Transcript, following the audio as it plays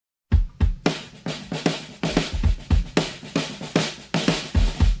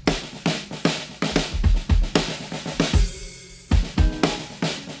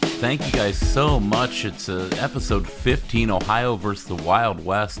thank you guys so much. It's episode 15, Ohio versus the Wild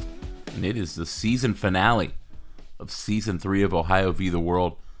West, and it is the season finale of season 3 of Ohio v. the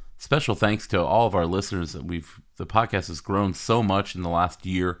World. Special thanks to all of our listeners. The podcast has grown so much in the last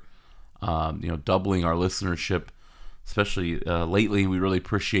year, doubling our listenership, especially lately. We really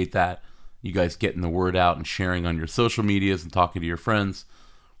appreciate that. You guys getting the word out and sharing on your social medias and talking to your friends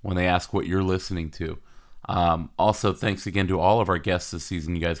when they ask what you're listening to. Also, thanks again to all of our guests this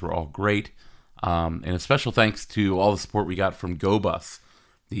season. You guys were all great. And a special thanks to all the support we got from GoBus,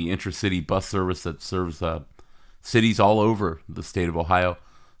 the intracity bus service that serves cities all over the state of Ohio.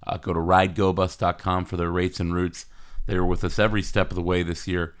 Go to ridegobus.com for their rates and routes. They were with us every step of the way this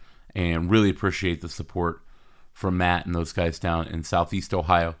year, and really appreciate the support from Matt and those guys down in Southeast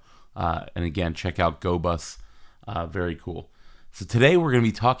Ohio. And again, check out GoBus. Very cool. So today we're going to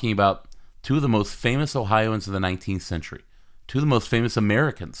be talking about two of the most famous Ohioans of the 19th century, two of the most famous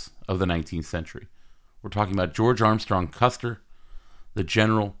Americans of the 19th century. We're talking about George Armstrong Custer, the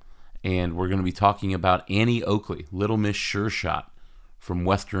general, and we're going to be talking about Annie Oakley, Little Miss Sure Shot, from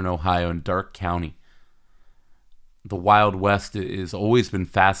Western Ohio in Darke County. The Wild West has always been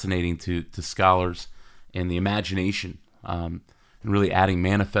fascinating to scholars and the imagination, and really adding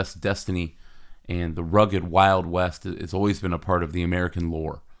manifest destiny, and the rugged Wild West has always been a part of the American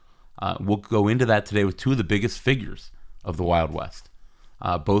lore. We'll go into that today with two of the biggest figures of the Wild West,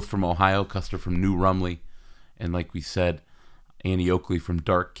 both from Ohio, Custer from New Rumley, and like we said, Annie Oakley from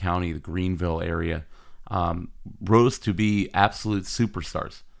Darke County, the Greenville area. Rose to be absolute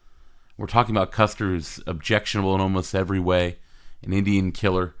superstars. We're talking about Custer, who's objectionable in almost every way, an Indian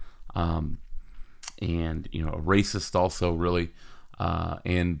killer, and a racist also, really,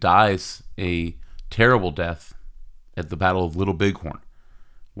 and dies a terrible death at the Battle of Little Bighorn.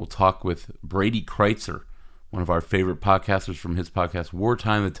 We'll talk with Brady Kreitzer, one of our favorite podcasters from his podcast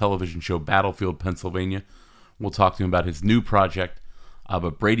Wartime, the television show Battlefield, Pennsylvania. We'll talk to him about his new project,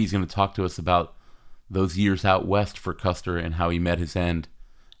 but Brady's going to talk to us about those years out west for Custer and how he met his end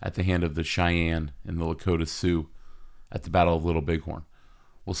at the hand of the Cheyenne and the Lakota Sioux at the Battle of Little Bighorn.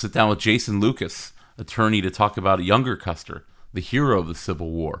 We'll sit down with Jason Lucas, attorney, to talk about younger Custer, the hero of the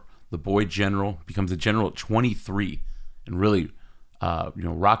Civil War. The boy general becomes a general at 23 and really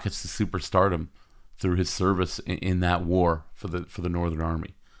rockets to superstardom through his service in that war for the Northern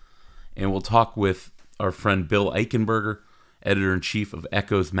Army. And we'll talk with our friend Bill Eichenberger, editor-in-chief of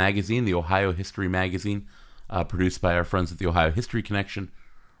Echoes Magazine, the Ohio History Magazine, produced by our friends at the Ohio History Connection.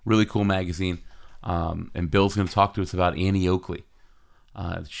 Really cool magazine. And Bill's going to talk to us about Annie Oakley.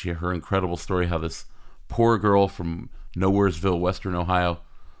 Her incredible story, how this poor girl from Nowheresville, Western Ohio,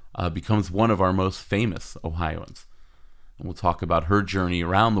 becomes one of our most famous Ohioans. And we'll talk about her journey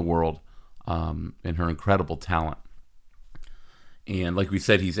around the world and her incredible talent. And like we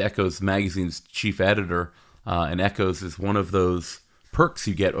said, he's Echoes Magazine's chief editor. And Echoes is one of those perks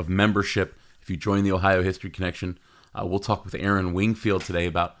you get of membership if you join the Ohio History Connection. We'll talk with Aaron Wingfield today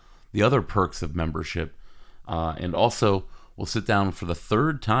about the other perks of membership. And also, we'll sit down for the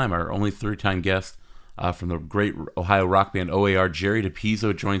third time, our only third-time guest from the great Ohio rock band OAR, Jerry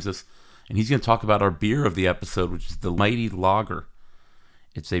DePizzo, joins us. And he's going to talk about our beer of the episode, which is the Mighty Lager.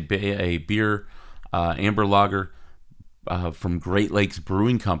 It's a beer, amber lager from Great Lakes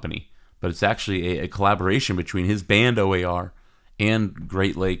Brewing Company. But it's actually a collaboration between his band OAR and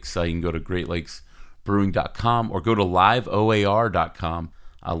Great Lakes. You can go to greatlakesbrewing.com or go to liveoar.com.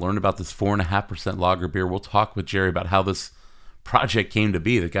 Learn about this 4.5% lager beer. We'll talk with Jerry about how this project came to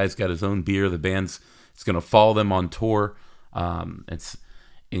be. The guy's got his own beer. The band's going to follow them on tour. It's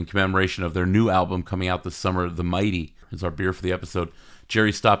in commemoration of their new album coming out this summer. The Mighty is our beer for the episode.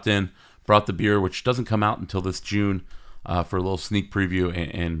 Jerry stopped in, brought the beer, which doesn't come out until this June. For a little sneak preview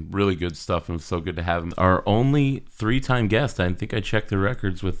and really good stuff. It was so good to have him. Our only 3-time guest. I think I checked the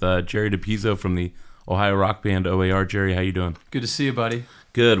records with Jerry DePizzo from the Ohio rock band OAR. Jerry, how you doing? Good to see you, buddy.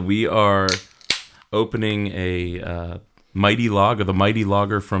 Good. We are opening a Mighty Lager, the Mighty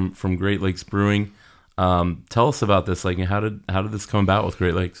Lager from Great Lakes Brewing. Tell us about this. Like, how did this come about with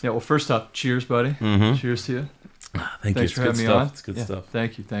Great Lakes? Yeah. Well, first off, cheers, buddy. Mm-hmm. Cheers to you. Thanks for having me on. It's good stuff.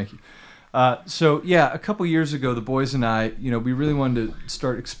 Thank you. A couple years ago, the boys and I, we really wanted to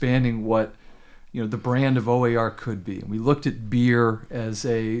start expanding what, the brand of OAR could be. We looked at beer as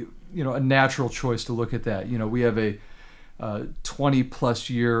a natural choice to look at that. We have a 20-plus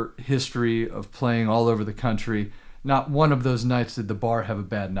year history of playing all over the country. Not one of those nights did the bar have a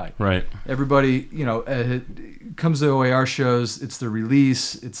bad night. Right. Everybody, comes to OAR shows. It's their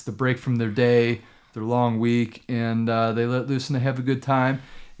release. It's the break from their day, their long week, and they let loose and they have a good time.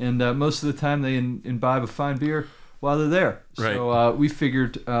 And most of the time they imbibe a fine beer while they're there. Right. So we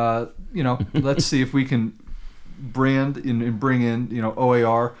figured, let's see if we can brand and bring in,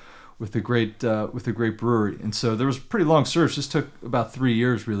 OAR with a great brewery. And so there was a pretty long search. This took about 3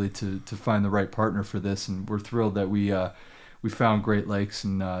 years really to find the right partner for this, and we're thrilled that we found Great Lakes,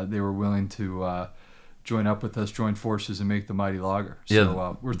 and they were willing to join up with us, join forces, and make the Mighty Lager.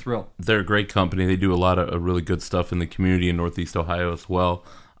 So we're thrilled. They're a great company. They do a lot of really good stuff in the community in Northeast Ohio as well.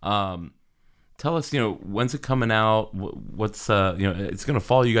 Tell us, when's it coming out? What's it's going to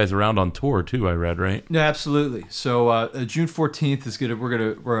follow you guys around on tour too, I read, right? No, absolutely. So June 14th is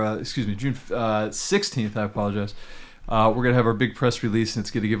June 16th. I apologize. We're going to have our big press release, and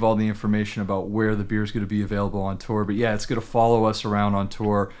it's going to give all the information about where the beer is going to be available on tour. But yeah, it's going to follow us around on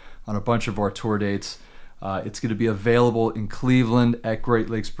tour on a bunch of our tour dates. It's going to be available in Cleveland at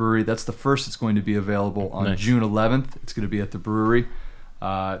Great Lakes Brewery. That's the first it's going to be available on Nice. June 11th. It's going to be at the brewery.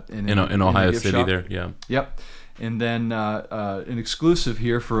 In Ohio the gift City shop. there, yeah. Yep. And then an exclusive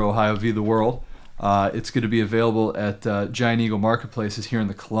here for Ohio v. the World. It's going to be available at Giant Eagle Marketplaces here in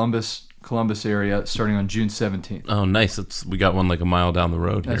the Columbus area starting on June 17th. Oh, nice. We got one like a mile down the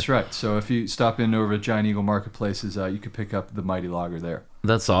road here. That's right. So if you stop in over at Giant Eagle Marketplaces, you can pick up the Mighty Lager there.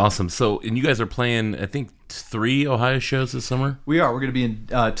 That's awesome. So, and you guys are playing, I think, 3 Ohio shows this summer? We are. We're going to be in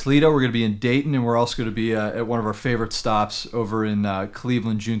Toledo. We're going to be in Dayton, and we're also going to be at one of our favorite stops over in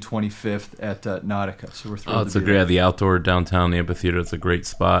Cleveland, June 25th at Nautica. So we're thrilled. Oh, it's the outdoor downtown amphitheater. It's a great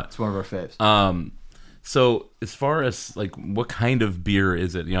spot. It's one of our faves. So as far as like what kind of beer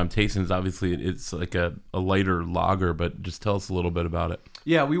is it? I'm tasting it. Obviously, it's like a lighter lager, but just tell us a little bit about it.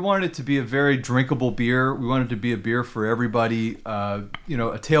 Yeah, we wanted it to be a very drinkable beer. We wanted it to be a beer for everybody. A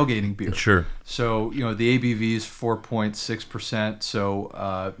tailgating beer. Sure. So the ABV is 4.6%.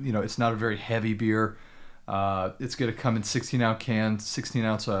 So it's not a very heavy beer. It's going to come in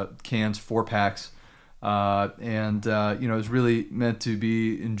 16-ounce cans, 4-packs. It's really meant to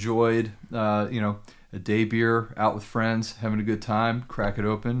be enjoyed, a day beer out with friends, having a good time, crack it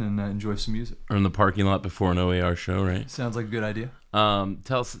open, and enjoy some music. Or in the parking lot before an OAR show, right? Sounds like a good idea.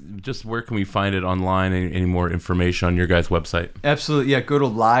 Tell us just where can we find it online, any more information on your guys' website? Absolutely, yeah. Go to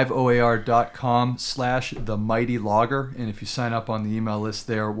liveoar.com/themightylager, and if you sign up on the email list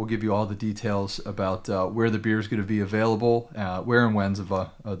there, we'll give you all the details about where the beer is going to be available, where and when's of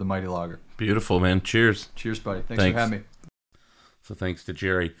the Mighty Lager. Beautiful, man. Cheers. Cheers, buddy. Thanks for having me. So thanks to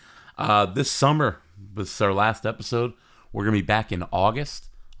Jerry. This summer, this is our last episode. We're going to be back in August.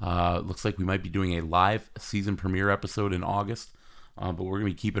 Looks like we might be doing a live season premiere episode in August. But we're going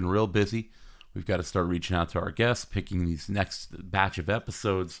to be keeping real busy. We've got to start reaching out to our guests, picking these next batch of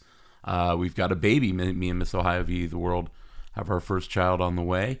episodes. We've got a baby. Me and Miss Ohio v. the World have our first child on the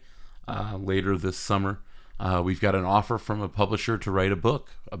way later this summer. We've got an offer from a publisher to write a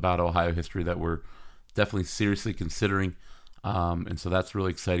book about Ohio history that we're definitely seriously considering. And so that's really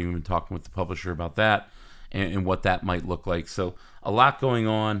exciting. We've been talking with the publisher about that and what that might look like. So a lot going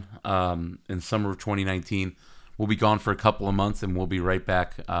on in summer of 2019. We'll be gone for a couple of months, and we'll be right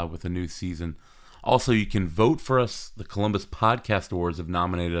back with a new season. Also, you can vote for us. The Columbus Podcast Awards have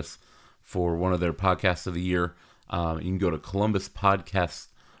nominated us for one of their podcasts of the year. You can go to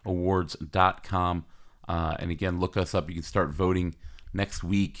columbuspodcastawards.com. And again, look us up. You can start voting next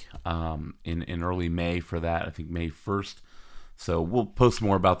week in early May for that. I think May 1st. So we'll post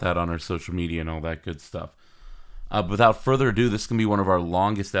more about that on our social media and all that good stuff. Without further ado, this is going to be one of our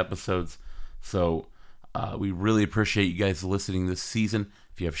longest episodes. So we really appreciate you guys listening this season.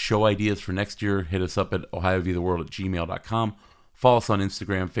 If you have show ideas for next year, hit us up at ohiovtheworld@gmail.com. Follow us on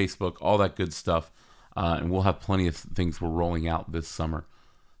Instagram, Facebook, all that good stuff. And we'll have plenty of things we're rolling out this summer.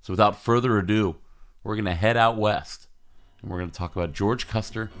 So without further ado, we're going to head out west. And we're going to talk about George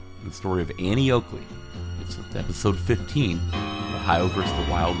Custer and the story of Annie Oakley. It's episode 15, Ohio versus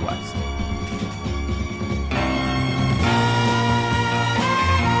the Wild West.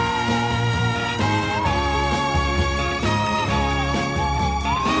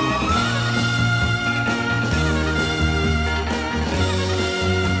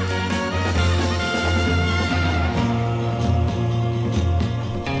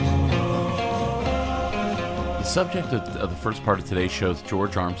 The subject of the first part of today's show is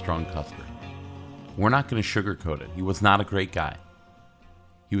George Armstrong Custer. We're not going to sugarcoat it. He was not a great guy.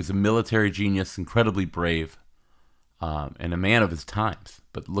 He was a military genius, incredibly brave, and a man of his times.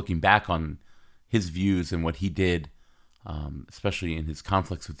 But looking back on his views and what he did, especially in his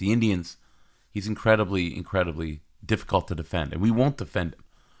conflicts with the Indians, he's incredibly, incredibly difficult to defend. And we won't defend him.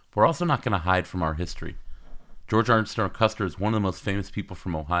 We're also not going to hide from our history. George Armstrong Custer is one of the most famous people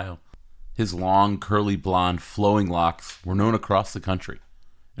from Ohio. His long, curly, blonde, flowing locks were known across the country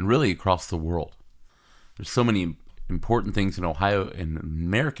and really across the world. There's so many important things in Ohio and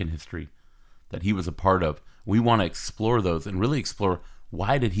American history that he was a part of. We want to explore those and really explore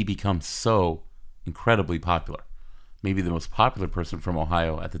why did he become so incredibly popular. Maybe the most popular person from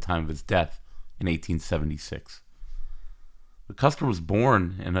Ohio at the time of his death in 1876. But Custer was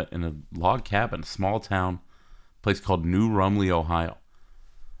born in a log cabin, a small town, place called New Rumley, Ohio.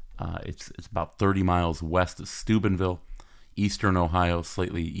 It's about 30 miles west of Steubenville, eastern Ohio,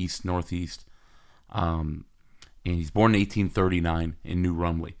 slightly east-northeast. And he's born in 1839 in New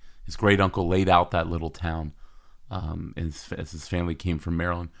Rumley. His great-uncle laid out that little town as his family came from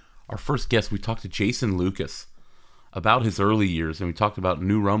Maryland. Our first guest, we talked to Jason Lucas about his early years, and we talked about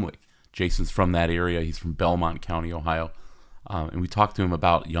New Rumley. Jason's from that area. He's from Belmont County, Ohio. And we talked to him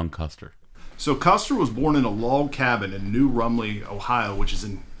about young Custer. So Custer was born in a log cabin in New Rumley, Ohio, which is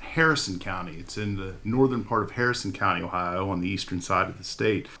in Harrison County. It's in the northern part of Harrison County, Ohio, on the eastern side of the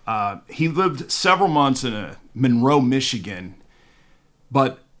state. He lived several months in Monroe, Michigan,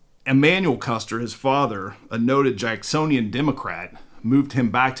 but Emanuel Custer, his father, a noted Jacksonian Democrat, moved him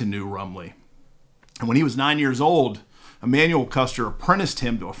back to New Rumley. And when he was 9 years old, Emanuel Custer apprenticed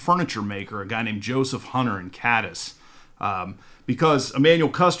him to a furniture maker, a guy named Joseph Hunter in Cadiz, because Emanuel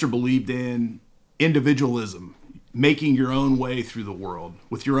Custer believed in individualism, making your own way through the world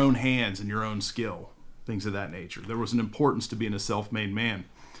with your own hands and your own skill, things of that nature. There was an importance to being a self-made man.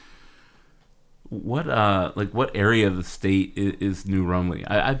 What area of the state is New Rumley?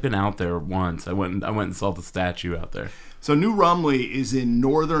 I've been out there once. I went and saw the statue out there. So New Rumley is in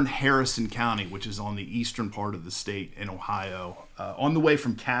northern Harrison County, which is on the eastern part of the state in Ohio, on the way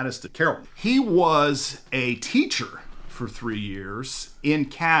from Cadiz to Carrollton. He was a teacher for 3 years in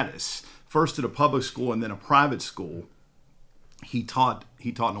Cadiz, first at a public school and then a private school. He taught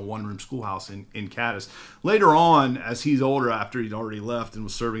in a one-room schoolhouse in Cadiz. Later on, as he's older, after he'd already left and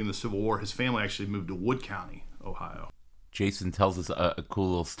was serving in the Civil War, his family actually moved to Wood County, Ohio. Jason tells us a cool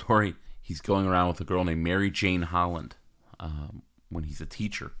little story. He's going around with a girl named Mary Jane Holland when he's a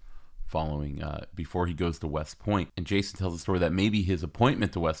teacher, before he goes to West Point. And Jason tells a story that maybe his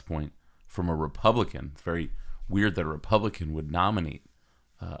appointment to West Point from a Republican, it's very weird that a Republican would nominate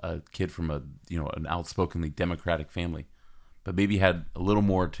a kid from an outspokenly Democratic family, but maybe had a little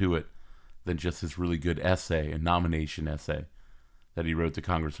more to it than just his really good essay, a nomination essay that he wrote to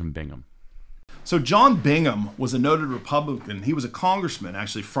Congressman Bingham. So John Bingham was a noted Republican. He was a congressman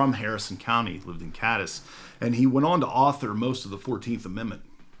actually from Harrison County. He lived in Cadiz, and he went on to author most of the 14th Amendment,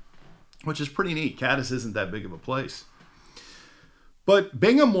 which is pretty neat. Cadiz isn't that big of a place. But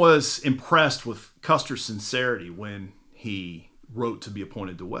Bingham was impressed with Custer's sincerity when he wrote to be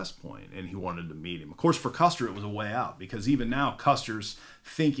appointed to West Point, and he wanted to meet him. Of course, for Custer, it was a way out, because even now, Custer's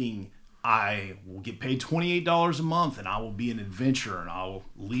thinking, I will get paid $28 a month, and I will be an adventurer, and I will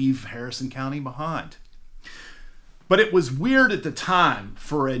leave Harrison County behind. But it was weird at the time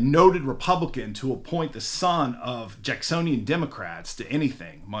for a noted Republican to appoint the son of Jacksonian Democrats to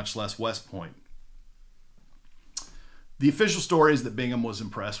anything, much less West Point. The official story is that Bingham was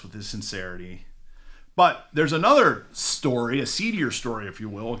impressed with his sincerity. But there's another story, a seedier story, if you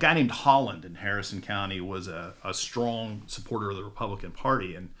will. A guy named Holland in Harrison County was a strong supporter of the Republican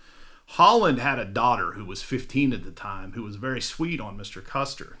Party. And Holland had a daughter who was 15 at the time, who was very sweet on Mr.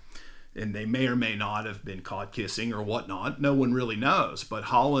 Custer. And they may or may not have been caught kissing or whatnot. No one really knows. But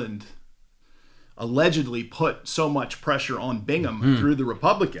Holland allegedly put so much pressure on Bingham through the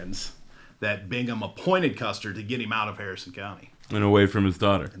Republicans that Bingham appointed Custer to get him out of Harrison County. And away from his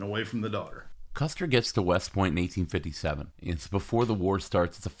daughter. And away from the daughter. Custer gets to West Point in 1857. It's before the war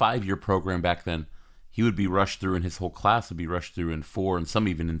starts. It's a 5-year program back then. He would be rushed through, and his whole class would be rushed through in 4 and some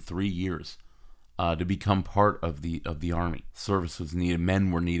even in 3 years to become part of the Army. Service was needed.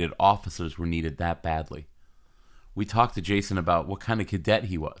 Men were needed. Officers were needed that badly. We talked to Jason about what kind of cadet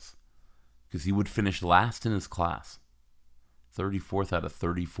he was, because he would finish last in his class, 34th out of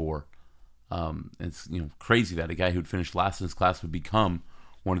 34. It's crazy that a guy who'd finished last in his class would become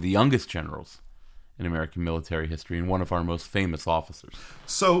one of the youngest generals in American military history and one of our most famous officers.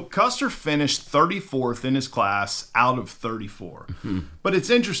 So Custer finished 34th in his class out of 34. But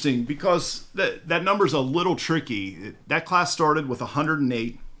it's interesting because that number's a little tricky. That class started with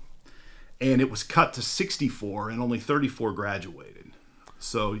 108, and it was cut to 64, and only 34 graduated.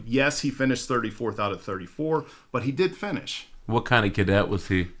 So yes, he finished 34th out of 34, but he did finish. What kind of cadet was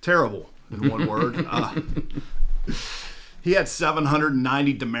he? Terrible, in one word. He had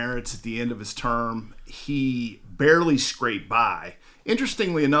 790 demerits at the end of his term. He barely scraped by.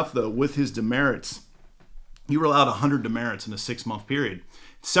 Interestingly enough, though, with his demerits, you were allowed 100 demerits in a 6-month period.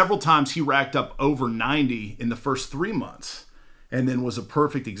 Several times he racked up over 90 in the first 3 months. and then was a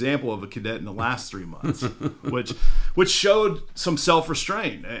perfect example of a cadet in the last 3 months, which showed some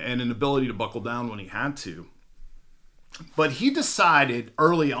self-restraint and an ability to buckle down when he had to. But he decided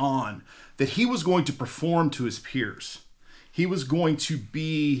early on that he was going to perform to his peers. He was going to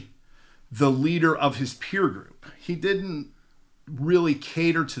be the leader of his peer group. He didn't really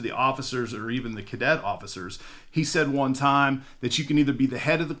cater to the officers or even the cadet officers. He said one time that you can either be the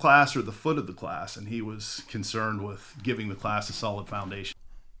head of the class or the foot of the class, and he was concerned with giving the class a solid foundation.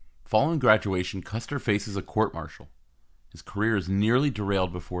 Following graduation, Custer faces a court-martial. His career is nearly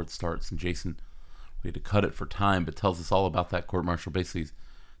derailed before it starts, and Jason, we had to cut it for time, but tells us all about that court-martial. Basically,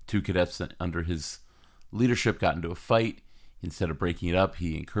 2 cadets under his leadership got into a fight. Instead of breaking it up,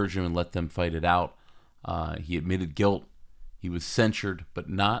 he encouraged them and let them fight it out. He admitted guilt. He was censured, but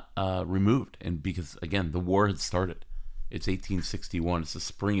not removed. And because, again, the war had started. It's 1861. It's the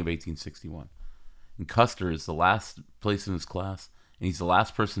spring of 1861. And Custer is the last place in his class, and he's the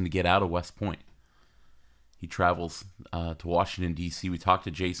last person to get out of West Point. He travels to Washington, D.C. We talked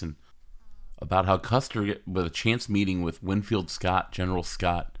to Jason about how Custer, with a chance meeting with Winfield Scott, General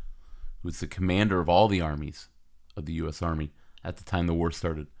Scott, who was the commander of all the armies of the U.S. Army at the time the war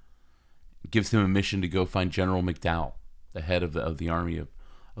started, gives him a mission to go find General McDowell, the head of the Army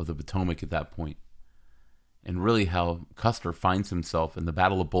of the Potomac at that point. And really how Custer finds himself in the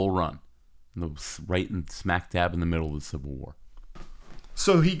Battle of Bull Run, right in smack dab in the middle of the Civil War.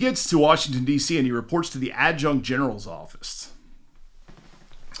 So he gets to Washington, D.C., and he reports to the Adjunct General's office.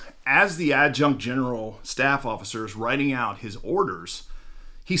 As the Adjunct General staff officer is writing out his orders,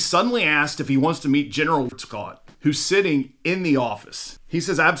 he's suddenly asked if he wants to meet General Scott, who's sitting in the office. He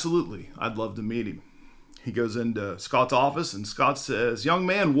says, absolutely, I'd love to meet him. He goes into Scott's office, and Scott says, young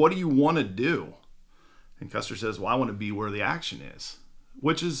man, what do you want to do? And Custer says, well, I want to be where the action is,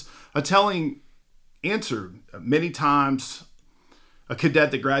 which is a telling answer. Many times, a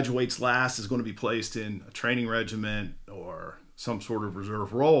cadet that graduates last is going to be placed in a training regiment or some sort of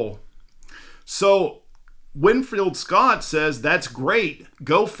reserve role. So Winfield Scott says, that's great.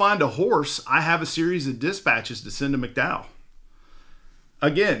 Go find a horse. I have a series of dispatches to send to McDowell.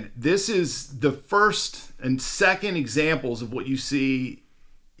 Again, this is the first and second examples of what you see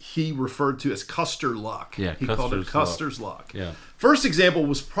he referred to as Custer luck. Yeah, he called it Custer's luck. Yeah. First example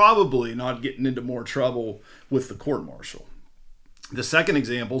was probably not getting into more trouble with the court-martial. The second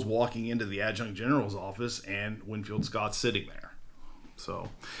example is walking into the Adjunct General's office and Winfield Scott sitting there.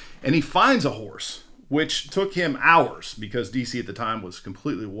 And he finds a horse, which took him hours because D.C. at the time was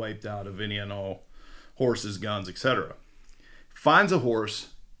completely wiped out of any and all horses, guns, etc. Finds a horse,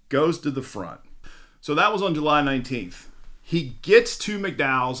 goes to the front. So that was on July 19th. He gets to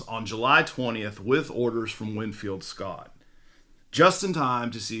McDowell's on July 20th with orders from Winfield Scott, just in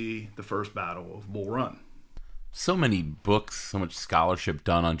time to see the first battle of Bull Run. So many books, so much scholarship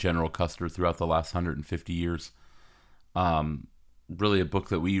done on General Custer throughout the last 150 years. Really a book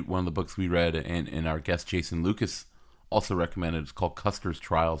that one of the books we read and our guest Jason Lucas also recommended. It's called Custer's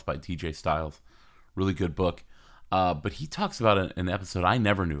Trials by T.J. Stiles. Really good book. But he talks about an episode I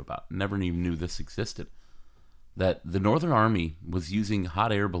never knew about. Never even knew this existed. That the Northern Army was using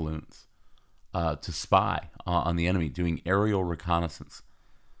hot air balloons to spy on the enemy, doing aerial reconnaissance.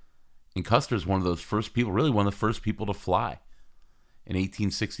 And Custer is one of those first people, really one of the first people to fly. In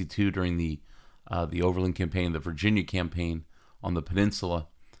 1862, during the Overland Campaign, the Virginia Campaign on the peninsula,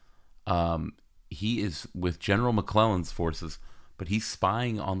 he is with General McClellan's forces, but he's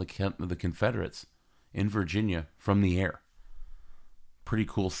spying on the Confederates in Virginia from the air. Pretty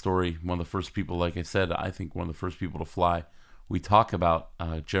cool story. One of the first people, like I said, I think one of the first people to fly. We talk about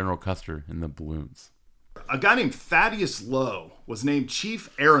General Custer and the balloons. A guy named Thaddeus Lowe was named Chief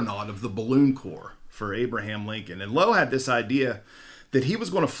Aeronaut of the Balloon Corps for Abraham Lincoln. And Lowe had this idea that he was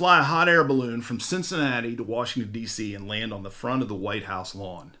going to fly a hot air balloon from Cincinnati to Washington, D.C. and land on the front of the White House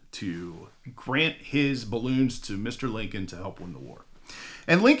lawn to grant his balloons to Mr. Lincoln to help win the war.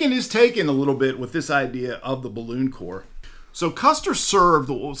 And Lincoln is taken a little bit with this idea of the Balloon Corps. So Custer served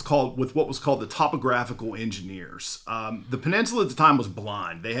with what was called the topographical engineers. The peninsula at the time was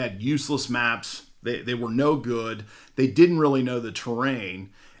blind. They had useless maps. They were no good. They didn't really know the terrain.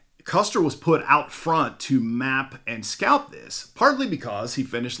 Custer was put out front to map and scout this, partly because he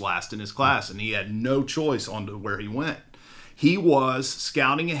finished last in his class and he had no choice on to where he went. He was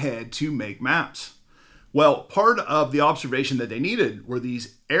scouting ahead to make maps. Well, part of the observation that they needed were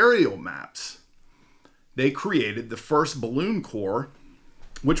these aerial maps. They created the first balloon corps,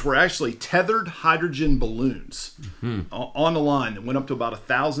 which were actually tethered hydrogen balloons on a line that went up to about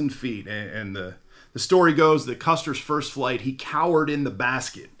 1,000 feet. And the story goes that Custer's first flight, he cowered in the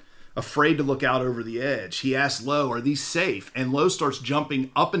basket afraid to look out over the edge. He asks Lowe, are these safe? And Lowe starts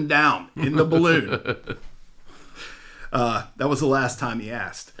jumping up and down in the balloon. That was the last time he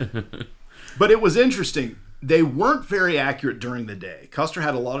asked. But it was interesting. They weren't very accurate during the day. Custer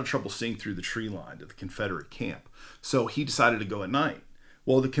had a lot of trouble seeing through the tree line to the Confederate camp. So he decided to go at night.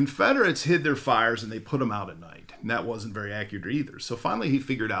 Well, the Confederates hid their fires and they put them out at night. And that wasn't very accurate either. So finally he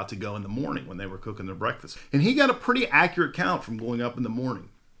figured out to go in the morning when they were cooking their breakfast. And he got a pretty accurate count from going up in the morning.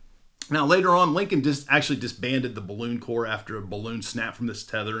 Now, later on, Lincoln actually disbanded the balloon corps after a balloon snapped from this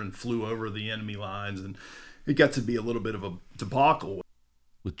tether and flew over the enemy lines. And it got to be a little bit of a debacle.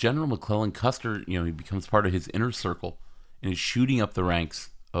 With General McClellan, Custer, he becomes part of his inner circle and is shooting up the ranks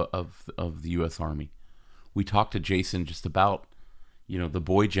of the U.S. Army. We talked to Jason just about, the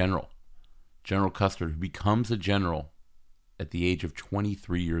boy general, General Custer, who becomes a general at the age of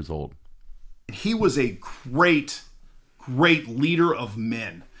 23 years old. He was a great, great leader of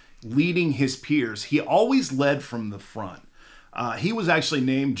men, leading his peers. He always led from the front. He was actually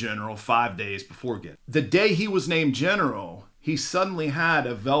named general 5 days before Gettysburg. The day he was named general, he suddenly had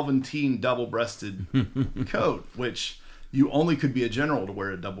a velveteen double-breasted coat, which you only could be a general to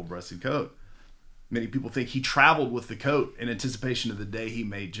wear a double-breasted coat. Many people think he traveled with the coat in anticipation of the day he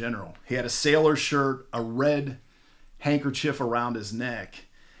made general. He had a sailor shirt, a red handkerchief around his neck,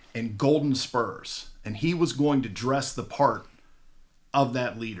 and golden spurs. And he was going to dress the part of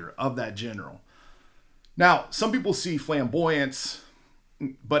that leader, of that general. Now, some people see flamboyance,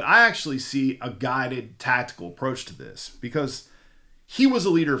 but I actually see a guided tactical approach to this because he was a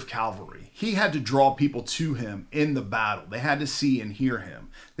leader of cavalry. He had to draw people to him in the battle. They had to see and hear him.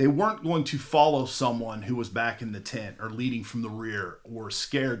 They weren't going to follow someone who was back in the tent or leading from the rear or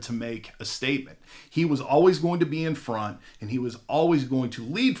scared to make a statement. He was always going to be in front, and he was always going to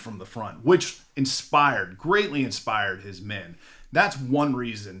lead from the front, which greatly inspired his men. That's one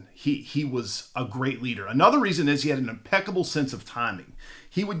reason he was a great leader. Another reason is he had an impeccable sense of timing.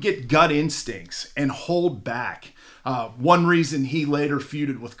 He would get gut instincts and hold back. One reason he later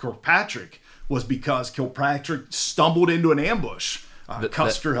feuded with Kilpatrick was because Kilpatrick stumbled into an ambush.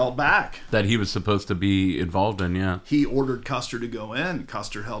 Custer held back. That he was supposed to be involved in, yeah. He ordered Custer to go in.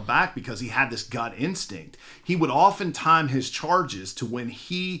 Custer held back because he had this gut instinct. He would often time his charges to when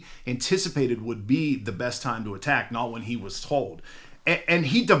he anticipated would be the best time to attack, not when he was told. And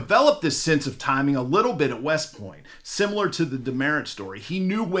he developed this sense of timing a little bit at West Point, similar to the Demerit story. He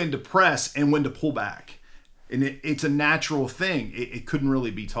knew when to press and when to pull back. And it's a natural thing. It couldn't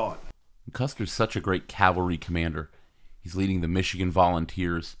really be taught. Custer's such a great cavalry commander. He's leading the Michigan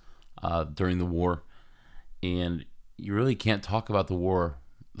Volunteers during the war. And you really can't talk about the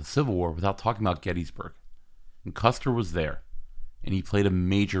Civil War, without talking about Gettysburg. And Custer was there. And he played a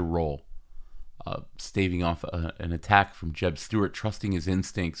major role, staving off an attack from Jeb Stuart, trusting his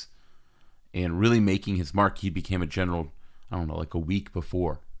instincts, and really making his mark. He became a general, like a week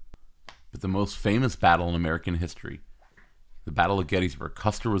before. But the most famous battle in American history, the Battle of Gettysburg,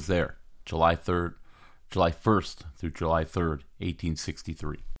 Custer was there, July 1st through July 3rd,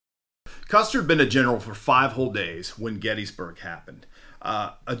 1863. Custer had been a general for 5 whole days when Gettysburg happened.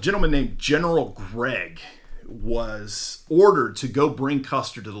 A gentleman named General Gregg was ordered to go bring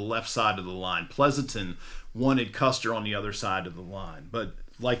Custer to the left side of the line. Pleasanton wanted Custer on the other side of the line. But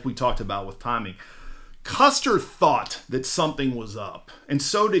like we talked about with timing, Custer thought that something was up, and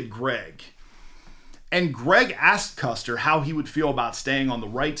so did Gregg. And Gregg asked Custer how he would feel about staying on the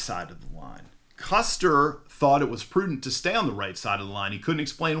right side of the line. Custer thought it was prudent to stay on the right side of the line. He couldn't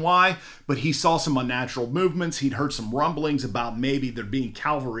explain why, but he saw some unnatural movements. He'd heard some rumblings about maybe there being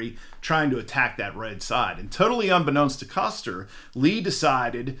cavalry trying to attack that red side. And totally unbeknownst to Custer, Lee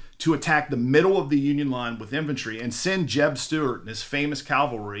decided to attack the middle of the Union line with infantry and send Jeb Stuart and his famous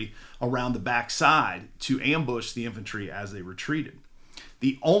cavalry around the back side to ambush the infantry as they retreated.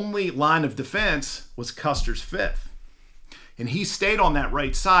 The only line of defense was Custer's 5th. And he stayed on that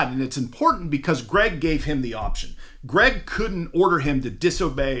right side. And it's important because Gregg gave him the option. Gregg couldn't order him to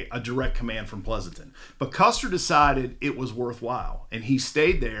disobey a direct command from Pleasanton. But Custer decided it was worthwhile. And he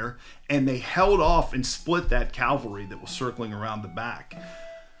stayed there, and they held off and split that cavalry that was circling around the back.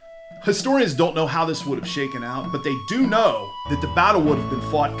 Historians don't know how this would have shaken out, but they do know that the battle would have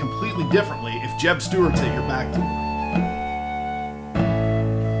been fought completely differently if Jeb Stuart's at your back door.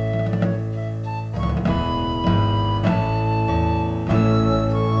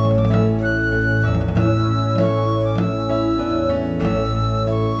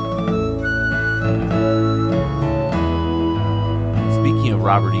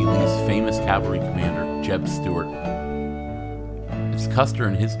 Robert E. Lee's famous cavalry commander, Jeb Stuart. It's Custer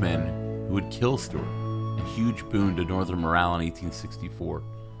and his men who would kill Stuart, a huge boon to Northern morale in 1864.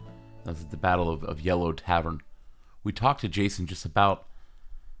 That was at the Battle of Yellow Tavern. We talked to Jason just about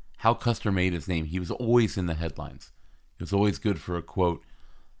how Custer made his name. He was always in the headlines. He was always good for a quote,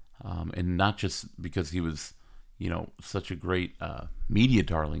 and not just because he was, such a great media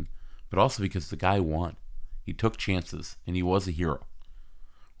darling, but also because the guy won. He took chances, and he was a hero.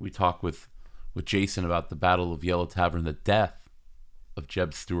 We talked with Jason about the Battle of Yellow Tavern, the death of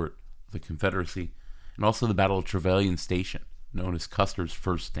Jeb Stuart of the Confederacy, and also the Battle of Trevelyan Station, known as Custer's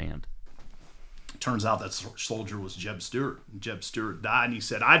first stand. Turns out that soldier was Jeb Stuart. Jeb Stuart died, and he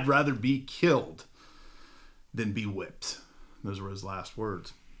said, "I'd rather be killed than be whipped." Those were his last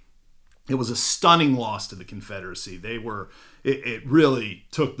words. It was a stunning loss to the Confederacy. It really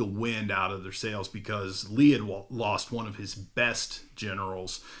took the wind out of their sails because Lee had lost one of his best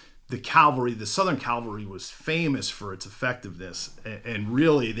generals. The Southern Cavalry was famous for its effectiveness, and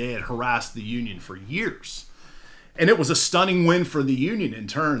really they had harassed the Union for years. And it was a stunning win for the Union in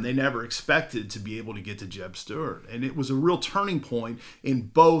turn. They never expected to be able to get to Jeb Stuart. And it was a real turning point in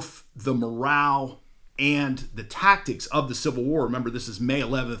both the morale and the tactics of the Civil War. Remember, this is May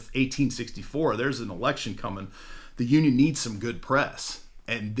 11th, 1864. There's an election coming. The Union needs some good press.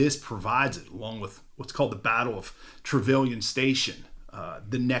 And this provides it, along with what's called the Battle of Trevelyan Station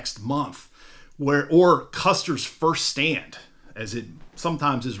the next month, or Custer's first stand, as it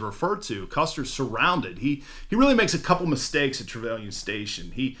sometimes is referred to. Custer's surrounded. He really makes a couple mistakes at Trevelyan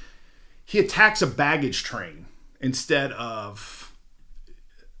Station. He attacks a baggage train instead of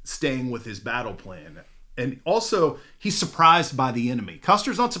staying with his battle plan. And also, he's surprised by the enemy.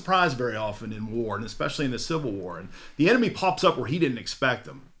 Custer's not surprised very often in war, and especially in the Civil War. And the enemy pops up where he didn't expect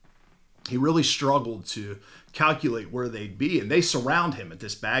them. He really struggled to calculate where they'd be, and they surround him at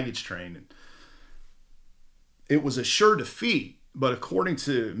this baggage train. And it was a sure defeat, but according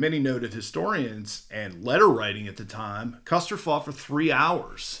to many noted historians and letter writing at the time, Custer fought for 3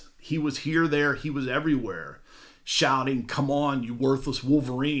 hours. He was here, there, he was everywhere, shouting, "Come on, you worthless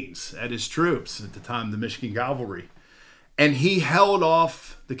Wolverines," at his troops, at the time the Michigan Cavalry. And he held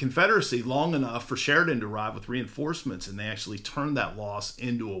off the Confederacy long enough for Sheridan to arrive with reinforcements, and they actually turned that loss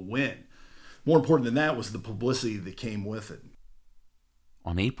into a win. More important than that was the publicity that came with it.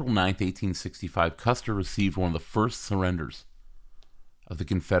 On April 9th, 1865, Custer received one of the first surrenders of the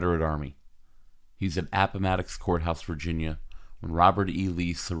Confederate Army. He's at Appomattox Courthouse, Virginia, when Robert E.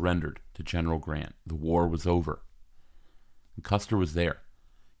 Lee surrendered to General Grant. The war was over. And Custer was there.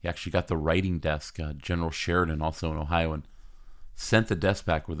 He actually got the writing desk, General Sheridan, also in Ohio, and sent the desk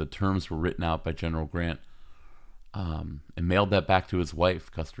back where the terms were written out by General Grant, and mailed that back to his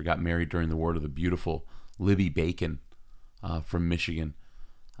wife. Custer got married during the war to the beautiful Libby Bacon from Michigan.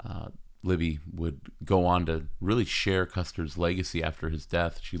 Libby would go on to really share Custer's legacy after his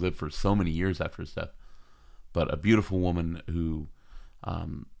death. She lived for so many years after his death. But a beautiful woman who,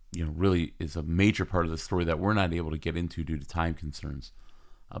 really is a major part of the story that we're not able to get into due to time concerns.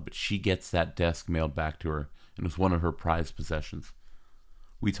 But she gets that desk mailed back to her, and it was one of her prized possessions.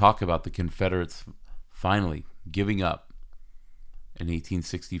 We talk about the Confederates finally giving up in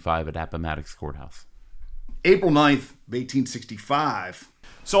 1865 at Appomattox Courthouse. April 9th, 1865.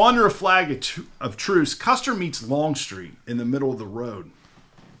 So under a flag of truce, Custer meets Longstreet in the middle of the road.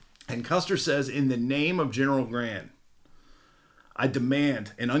 And Custer says, "In the name of General Grant, I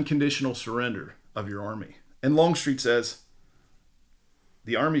demand an unconditional surrender of your army." And Longstreet says,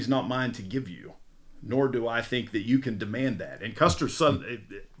 "The army's not mine to give you, nor do I think that you can demand that." And Custer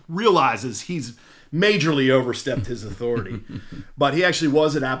realizes he's majorly overstepped his authority. But he actually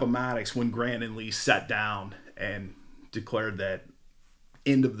was at Appomattox when Grant and Lee sat down and declared that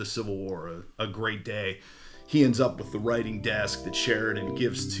end of the Civil War, a great day. He ends up with the writing desk that Sheridan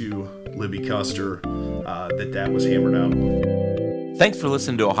gives to Libby Custer, that was hammered out. Thanks for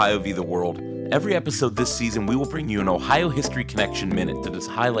listening to Ohio v. the World. Every episode this season, we will bring you an Ohio History Connection Minute that is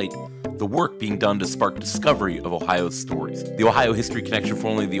highlight the work being done to spark discovery of Ohio's stories. The Ohio History Connection,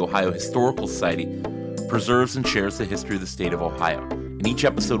 formerly the Ohio Historical Society, preserves and shares the history of the state of Ohio. In each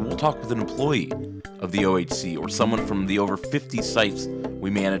episode, we'll talk with an employee of the OHC or someone from the over 50 sites we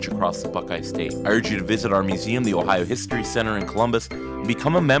manage across the Buckeye State. I urge you to visit our museum, the Ohio History Center in Columbus, and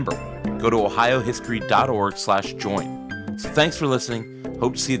become a member. Go to ohiohistory.org/join. So thanks for listening.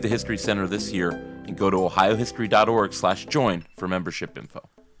 Hope to see you at the History Center this year, and go to ohiohistory.org/join for membership info.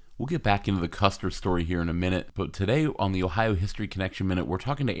 We'll get back into the Custer story here in a minute, but today on the Ohio History Connection Minute, we're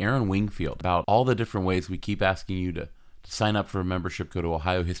talking to Aaron Wingfield about all the different ways we keep asking you to sign up for a membership. Go to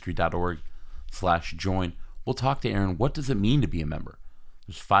ohiohistory.org/join. We'll talk to Aaron. What does it mean to be a member?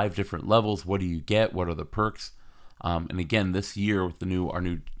 There's 5 different levels. What do you get? What are the perks? And again, this year with our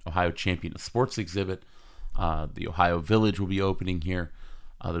new Ohio Champion of Sports exhibit, the Ohio Village will be opening here.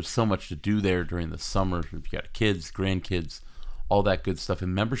 There's so much to do there during the summer. If you got kids, grandkids, all that good stuff.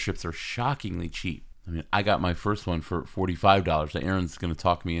 And memberships are shockingly cheap. I mean, I got my first one for $45. Aaron's going to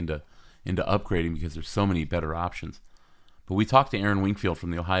talk me into upgrading because there's so many better options. But we talked to Aaron Wingfield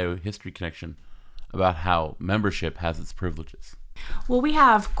from the Ohio History Connection about how membership has its privileges. Well, we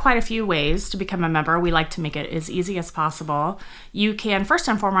have quite a few ways to become a member. We like to make it as easy as possible. You can first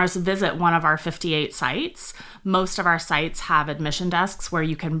and foremost visit one of our 58 sites. Most of our sites have admission desks where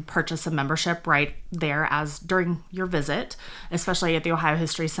you can purchase a membership right there as during your visit, especially at the Ohio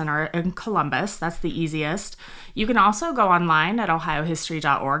History Center in Columbus. That's the easiest. You can also go online at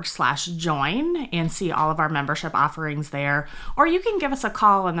ohiohistory.org/join and see all of our membership offerings there, or you can give us a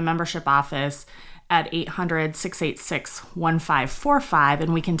call in the membership office at 800-686-1545,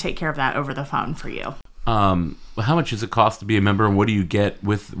 and we can take care of that over the phone for you. How much does it cost to be a member, and what do you get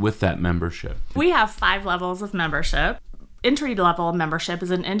with that membership? We have 5 levels of membership. Entry level membership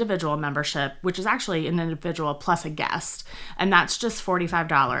is an individual membership, which is actually an individual plus a guest, and that's just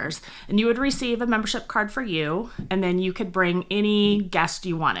 $45. And you would receive a membership card for you, and then you could bring any guest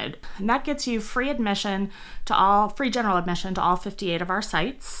you wanted. And that gets you free general admission to all 58 of our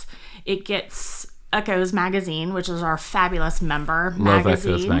sites. It gets Echoes Magazine, which is our fabulous member Love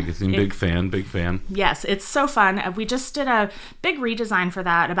magazine. Echoes Magazine. Big fan. Yes, it's so fun. We just did a big redesign for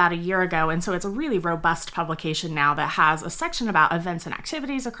that about a year ago, and so it's a really robust publication now that has a section about events and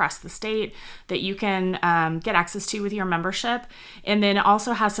activities across the state that you can get access to with your membership, and then it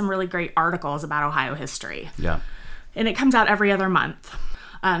also has some really great articles about Ohio history. Yeah. And it comes out every other month.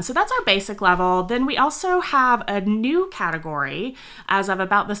 So that's our basic level. Then we also have a new category as of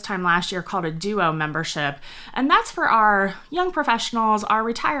about this time last year called a duo membership. And that's for our young professionals, our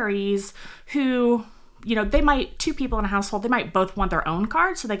retirees who, two people in a household, they might both want their own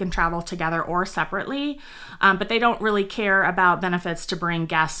card so they can travel together or separately. But they don't really care about benefits to bring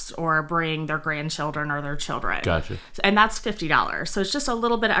guests or bring their grandchildren or their children. Gotcha. And that's $50. So it's just a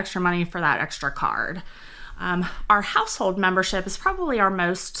little bit of extra money for that extra card. Our household membership is probably our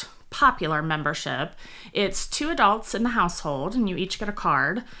most popular membership. It's 2 adults in the household, and you each get a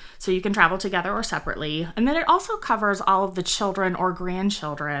card, so you can travel together or separately. And then it also covers all of the children or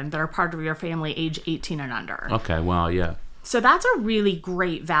grandchildren that are part of your family age 18 and under. Okay, well, yeah. So that's a really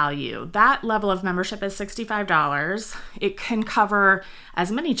great value. That level of membership is $65. It can cover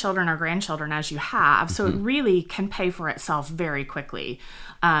as many children or grandchildren as you have, so it really can pay for itself very quickly.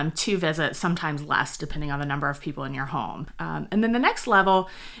 2 visits, sometimes less, depending on the number of people in your home. And then the next level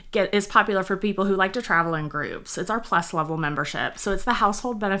is popular for people who like to travel in groups. It's our plus level membership. So it's the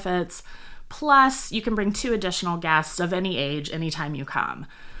household benefits, plus you can bring 2 additional guests of any age anytime you come.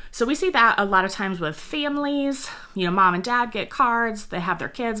 So we see that a lot of times with families. Mom and dad get cards, they have their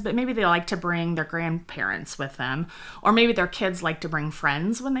kids, but maybe they like to bring their grandparents with them, or maybe their kids like to bring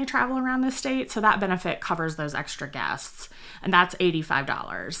friends when they travel around the state. So that benefit covers those extra guests, and that's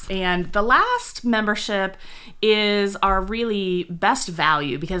 $85. And the last membership is our really best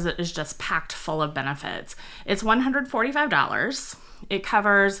value because it is just packed full of benefits. It's $145. It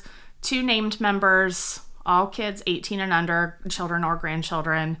covers 2 named members, all kids 18 and under, children or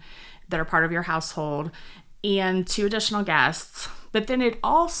grandchildren that are part of your household, and 2 additional guests. But then it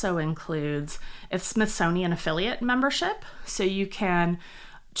also includes a Smithsonian affiliate membership. So you can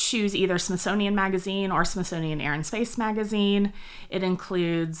choose either Smithsonian Magazine or Smithsonian Air and Space Magazine. It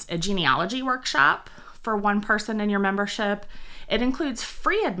includes a genealogy workshop for 1 person in your membership. It includes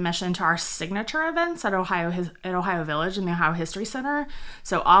free admission to our signature events at Ohio Village in the Ohio History Center.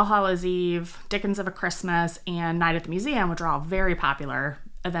 So All Hallows Eve, Dickens of a Christmas, and Night at the Museum, which are all very popular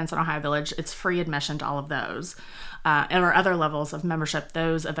events in Ohio Village. It's free admission to all of those. And our other levels of membership,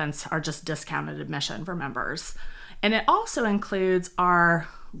 those events are just discounted admission for members. And it also includes our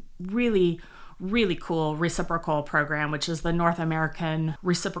really, really cool reciprocal program, which is the North American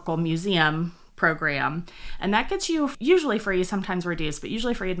Reciprocal Museum program, and that gets you usually free, sometimes reduced, but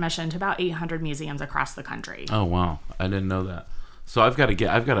usually free admission to about 800 museums across the country. Oh wow, I didn't know that. So I've got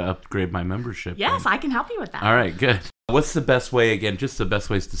to upgrade my membership. Yes, I can help you with that. All right, good. What's the best way, again, just the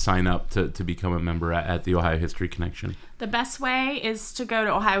best ways to sign up to become a member at the Ohio History Connection? The best way is to go to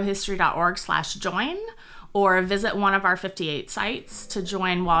ohiohistory.org/join, or visit one of our 58 sites to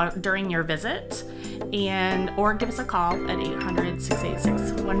join during your visit, or give us a call at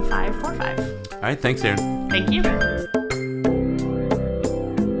 800-686-1545. All right, thanks, Aaron. Thank you.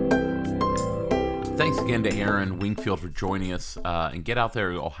 Thanks again to Aaron Wingfield for joining us, and get out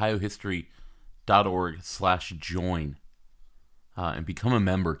there at ohiohistory.org/join and become a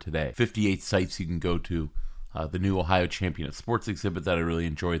member today. 58 sites you can go to. The new Ohio Champion at Sports exhibit that I really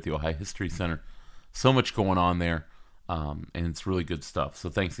enjoy at the Ohio History Center. So much going on there. and it's really good stuff. So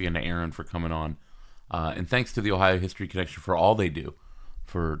thanks again to Aaron for coming on, and thanks to the Ohio History Connection for all they do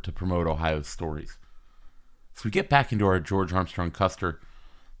to promote Ohio's stories. So we get back into our George Armstrong Custer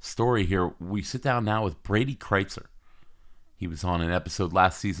story here. We sit down now with Brady Crytzer. He was on an episode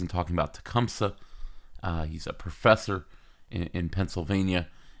last season talking about Tecumseh. He's a professor in Pennsylvania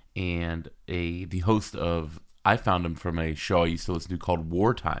and the host of, I found him from a show I used to listen to called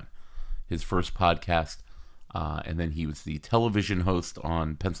Wartime, his first podcast. And then he was the television host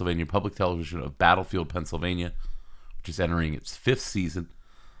on Pennsylvania Public Television of Battlefield, Pennsylvania, which is entering its 5th season.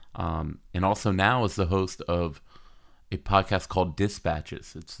 And also now is the host of a podcast called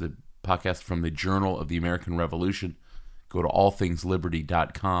Dispatches. It's the podcast from the Journal of the American Revolution. Go to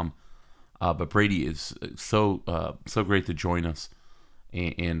allthingsliberty.com. But Brady is so great to join us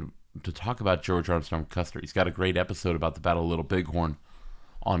and to talk about George Armstrong Custer. He's got a great episode about the Battle of Little Bighorn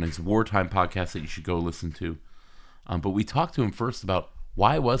on his Wartime podcast that you should go listen to. But we talked to him first about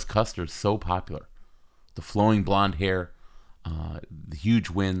why was Custer so popular. The flowing blonde hair, the huge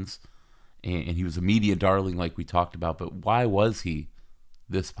wins, and he was a media darling like we talked about, but why was he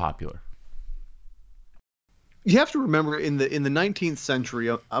this popular? You have to remember in the 19th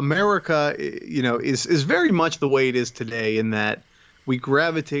century, America, is very much the way it is today, in that we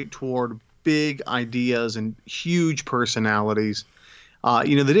gravitate toward big ideas and huge personalities.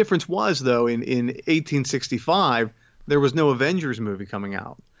 The difference was, though, in 1865, there was no Avengers movie coming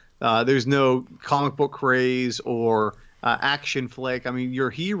out. There's no comic book craze or action flick. I mean,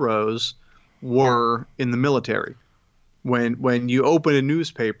 your heroes were in the military. When you open a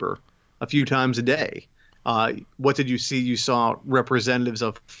newspaper a few times a day, what did you see? You saw representatives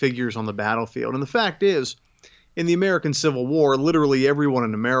of figures on the battlefield. And the fact is, in the American Civil War, literally everyone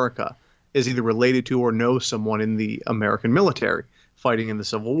in America is either related to or knows someone in the American military fighting in the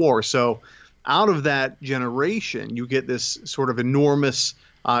Civil War. So out of that generation, you get this sort of enormous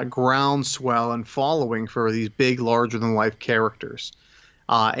groundswell and following for these big, larger-than-life characters.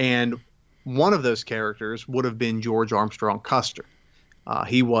 And one of those characters would have been George Armstrong Custer.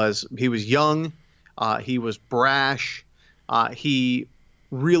 He was young. He was brash. He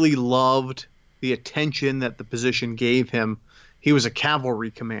really loved the attention that the position gave him. He was a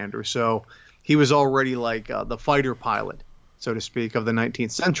cavalry commander, so he was already like the fighter pilot, so to speak, of the 19th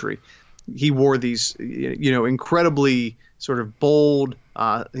century. He wore these, incredibly sort of bold.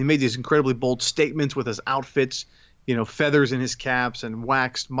 He made these incredibly bold statements with his outfits. Feathers in his caps and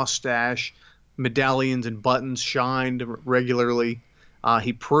waxed mustache, medallions and buttons shined regularly.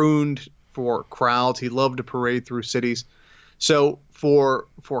 He pruned for crowds. He loved to parade through cities. So for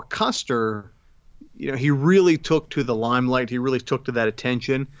Custer, he really took to the limelight. He really took to that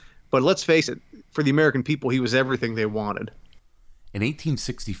attention. But let's face it, for the American people, he was everything they wanted. In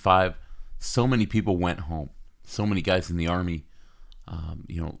 1865, so many people went home. So many guys in the Army,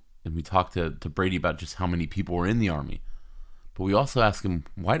 and we talked to Brady about just how many people were in the Army. But we also asked him,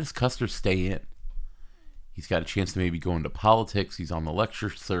 why does Custer stay in? He's got a chance to maybe go into politics. He's on the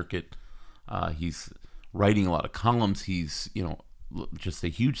lecture circuit. He's writing a lot of columns. He's, just a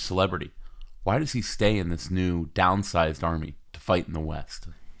huge celebrity. Why does he stay in this new downsized army to fight in the West?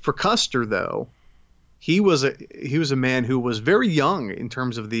 For Custer, though, he was a man who was very young in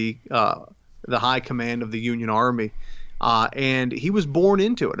terms of the high command of the Union Army, and he was born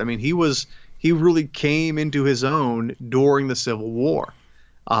into it. I mean, he really came into his own during the Civil War,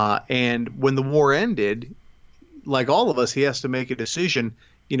 and when the war ended, like all of us, he has to make a decision.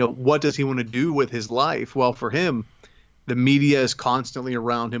 What does he want to do with his life? Well, for him, the media is constantly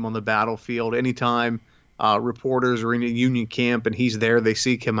around him on the battlefield. Anytime reporters are in a Union camp and he's there, they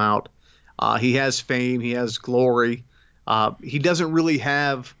seek him out. He has fame. He has glory. He doesn't really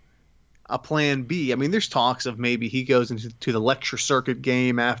have a plan B. I mean, there's talks of maybe he goes into the lecture circuit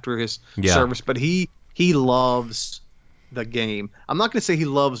game after his service, but he loves the game. I'm not going to say he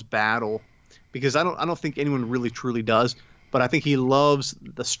loves battle, because I don't think anyone really truly does, but I think he loves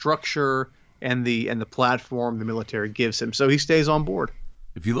the structure and the platform the military gives him. So he stays on board.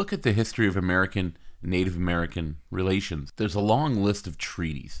 If you look at the history of American and Native American relations, there's a long list of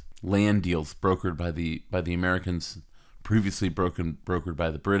treaties, land deals brokered by the Americans, previously brokered by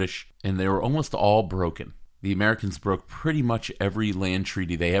the British, and they were almost all broken. The Americans broke pretty much every land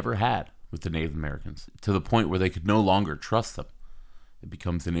treaty they ever had with the Native Americans, to the point where they could no longer trust them. It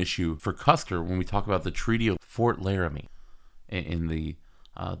becomes an issue for Custer when we talk about the Treaty of Fort Laramie in the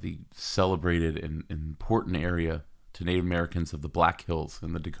celebrated and important area to Native Americans of the Black Hills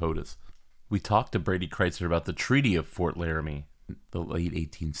and the Dakotas. We talked to Brady Crytzer about the Treaty of Fort Laramie in the late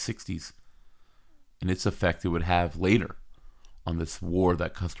 1860s and its effect it would have later on this war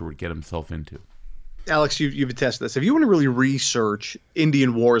that Custer would get himself into. Alex, you've attested this. If you want to really research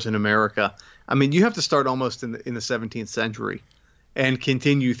Indian wars in America, I mean, you have to start almost in the 17th century and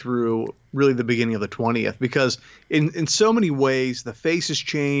continue through really the beginning of the 20th, because in so many ways the faces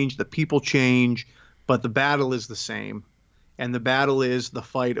change, the people change, but the battle is the same. And the battle is the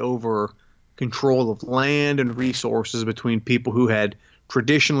fight over control of land and resources between people who had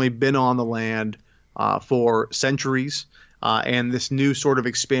traditionally been on the land for centuries, and this new sort of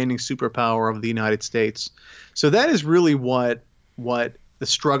expanding superpower of the United States. So that is really what the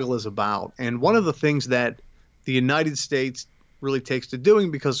struggle is about. And one of the things that the United States really takes to doing,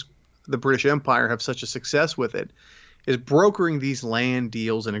 because the British Empire have such a success with it, is brokering these land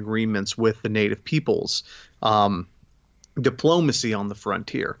deals and agreements with the native peoples, diplomacy on the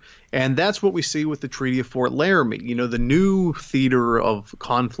frontier. And that's what we see with the Treaty of Fort Laramie. You know, the new theater of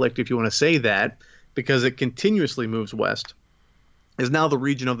conflict, if you want to say that, because it continuously moves west, is now the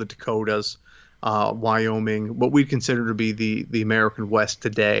region of the Dakotas, Wyoming, what we'd consider to be the American West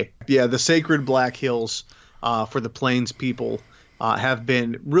today. Yeah, the sacred Black Hills for the Plains people have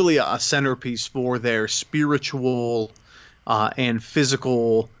been really a centerpiece for their spiritual and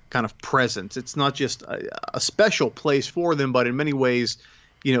physical kind of presence. It's not just a special place for them, but in many ways,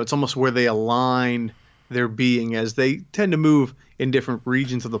 you know, it's almost where they align their being, as they tend to move in different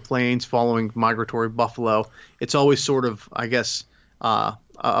regions of the plains following migratory buffalo. It's always sort of, I guess,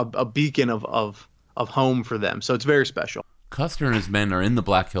 a beacon of home for them. So it's very special. Custer and his men are in the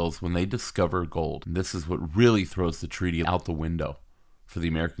Black Hills when they discover gold. And this is what really throws the treaty out the window for the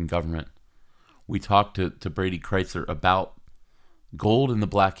American government. We talked to Brady Kreitzer about gold in the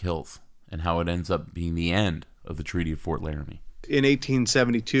Black Hills and how it ends up being the end of the Treaty of Fort Laramie. In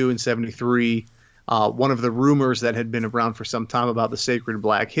 1872 and 73, one of the rumors that had been around for some time about the sacred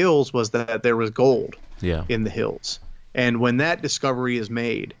Black Hills was that there was gold in the hills. And when that discovery is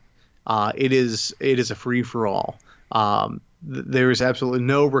made, it is a free-for-all. There is absolutely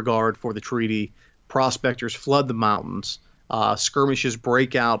no regard for the treaty. Prospectors flood the mountains. Skirmishes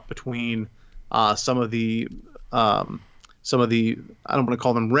break out between some of the I don't want to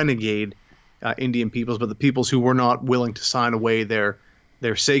call them renegade Indian peoples, but the peoples who were not willing to sign away their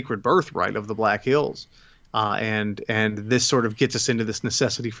sacred birthright of the Black Hills. And this sort of gets us into this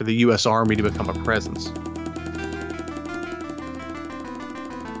necessity for the U.S. Army to become a presence.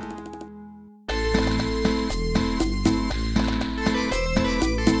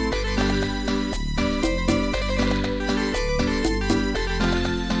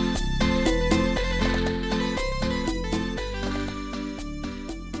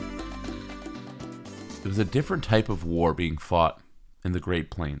 It was a different type of war being fought in the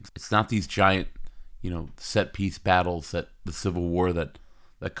Great Plains. It's not these giant, set piece battles that the Civil War that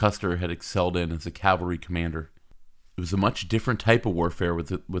Custer had excelled in as a cavalry commander. It was a much different type of warfare with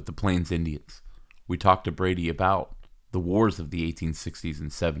the Plains Indians. We talked to Brady about the wars of the 1860s and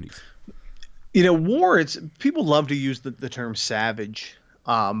 70s. War, people love to use the term savage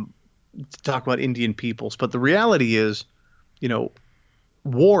to talk about Indian peoples, but the reality is,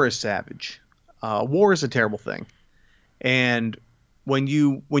 war is savage. War is a terrible thing. And when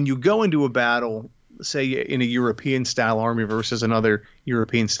you go into a battle, say in a European-style army versus another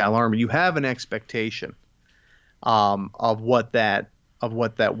European-style army, you have an expectation of what that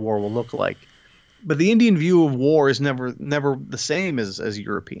war will look like. But the Indian view of war is never the same as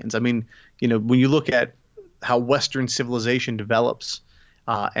Europeans. I mean, when you look at how Western civilization develops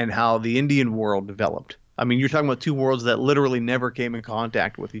and how the Indian world developed, I mean, you're talking about two worlds that literally never came in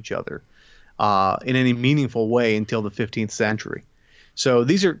contact with each other in any meaningful way until the 15th century. So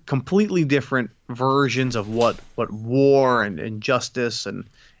these are completely different versions of what war and justice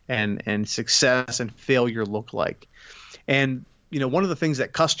and success and failure look like. And one of the things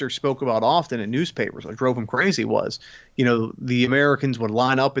that Custer spoke about often in newspapers, that drove him crazy, was the Americans would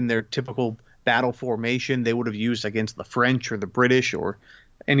line up in their typical battle formation they would have used against the French or the British or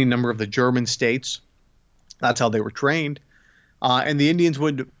any number of the German states. That's how they were trained. And the Indians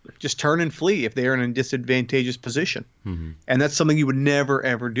would just turn and flee if they are in a disadvantageous position. Mm-hmm. And that's something you would never,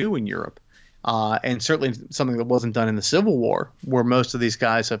 ever do in Europe. And certainly something that wasn't done in the Civil War, where most of these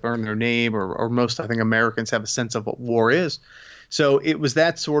guys have earned their name, or most, I think, Americans have a sense of what war is. So it was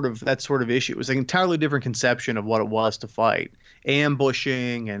that sort of issue. It was an entirely different conception of what it was to fight.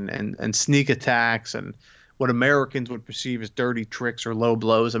 Ambushing and sneak attacks and what Americans would perceive as dirty tricks or low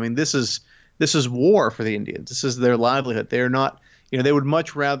blows. I mean, this is war for the Indians. This is their livelihood. They're not, they would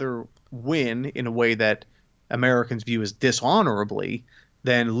much rather win in a way that Americans view as dishonorably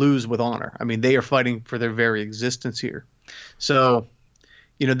than lose with honor. I mean, they are fighting for their very existence here. So,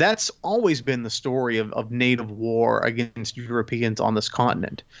 That's always been the story of native war against Europeans on this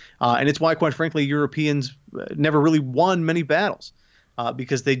continent. And it's why, quite frankly, Europeans never really won many battles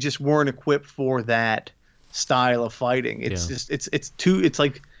because they just weren't equipped for that style of fighting. It's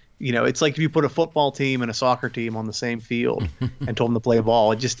like if you put a football team and a soccer team on the same field and told them to play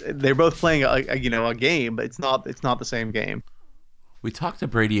ball. They're both playing a game, but it's not the same game. We talked to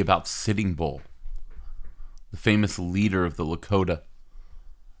Brady about Sitting Bull, the famous leader of the Lakota,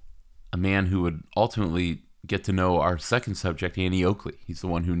 a man who would ultimately get to know our second subject, Annie Oakley. He's the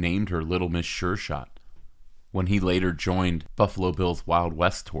one who named her Little Miss Sure Shot when he later joined Buffalo Bill's Wild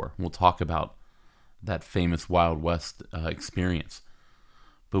West tour. We'll talk about that famous Wild West experience.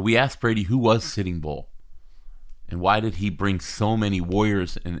 But we asked Brady who was Sitting Bull and why did he bring so many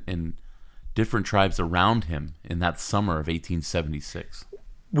warriors and different tribes around him in that summer of 1876.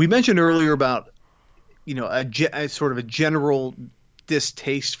 We mentioned earlier about a sort of a general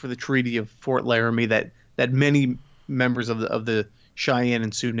distaste for the Treaty of Fort Laramie that many members of the Cheyenne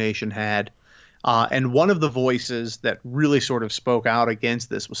and Sioux Nation had. And one of the voices that really sort of spoke out against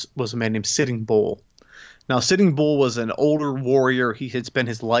this was a man named Sitting Bull. Now, Sitting Bull was an older warrior. He had spent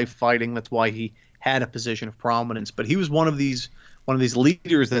his life fighting. That's why he had a position of prominence. But he was one of these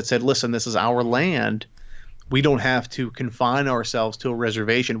leaders that said, listen, this is our land. We don't have to confine ourselves to a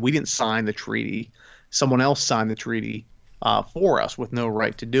reservation. We didn't sign the treaty. Someone else signed the treaty for us with no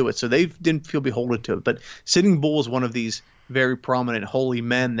right to do it. So they didn't feel beholden to it. But Sitting Bull is one of these very prominent holy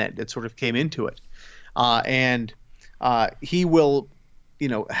men that sort of came into it. And he will,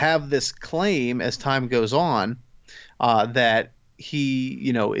 have this claim as time goes on that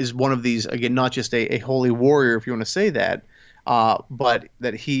he, is one of these, again, not just a holy warrior, if you want to say that, but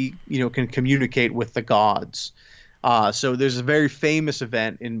that he, can communicate with the gods. So there's a very famous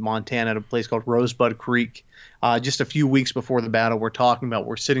event in Montana at a place called Rosebud Creek. Just a few weeks before the battle we're talking about,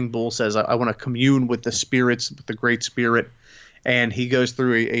 where Sitting Bull says, I want to commune with the spirits, with the Great Spirit. And he goes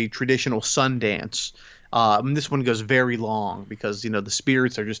through a traditional sun dance. And this one goes very long because, the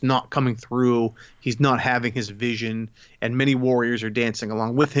spirits are just not coming through. He's not having his vision. And many warriors are dancing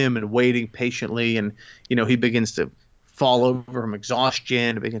along with him and waiting patiently. And, he begins to fall over from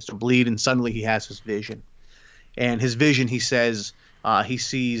exhaustion, begins to bleed, and suddenly he has his vision. And his vision, he says, he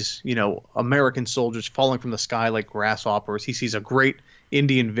sees, American soldiers falling from the sky like grasshoppers. He sees a great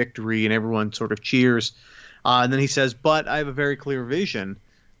Indian victory, and everyone sort of cheers. And then he says, but I have a very clear vision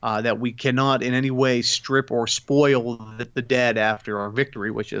that we cannot in any way strip or spoil the dead after our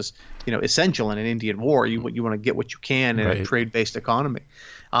victory, which is, essential in an Indian war. You want to get what you can in a trade-based economy.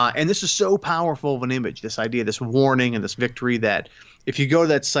 And this is so powerful of an image, this idea, this warning and this victory, that if you go to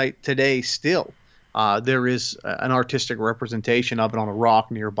that site today still, there is an artistic representation of it on a rock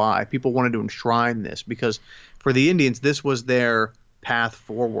nearby. People wanted to enshrine this because for the Indians, this was their path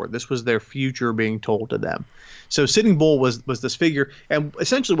forward. This was their future being told to them. So Sitting Bull was this figure, and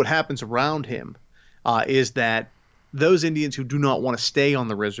essentially what happens around him is that those Indians who do not want to stay on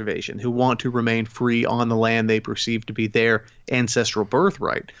the reservation, who want to remain free on the land they perceive to be their ancestral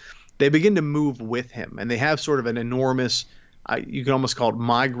birthright, they begin to move with him, and they have sort of an enormous, you can almost call it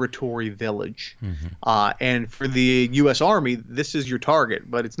migratory village. Mm-hmm. And for the U.S. Army, this is your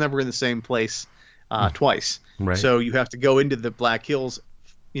target, but it's never in the same place twice. Right. So you have to go into the Black Hills,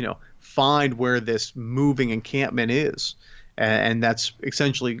 find where this moving encampment is. And that's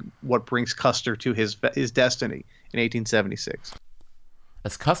essentially what brings Custer to his destiny in 1876.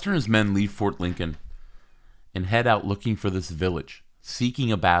 As Custer and his men leave Fort Lincoln and head out looking for this village,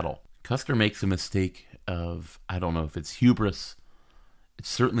 seeking a battle, Custer makes a mistake of, I don't know if it's hubris. It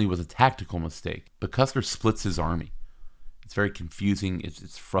certainly was a tactical mistake. But Custer splits his army. It's very confusing.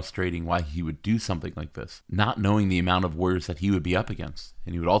 It's frustrating why he would do something like this, not knowing the amount of warriors that he would be up against.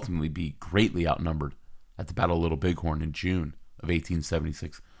 And he would ultimately be greatly outnumbered at the Battle of Little Bighorn in June of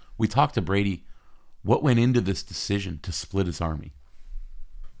 1876. We talked to Brady. What went into this decision to split his army?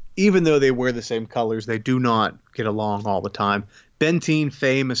 Even though they wear the same colors, they do not get along all the time. Benteen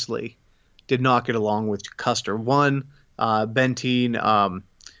famously did not get along with Custer. One, Benteen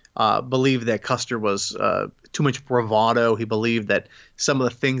believed that Custer was too much bravado. He believed that some of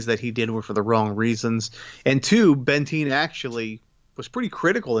the things that he did were for the wrong reasons. And two, Benteen actually was pretty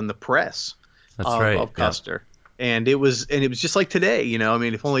critical in the press of Custer. Yeah. And it was just like today,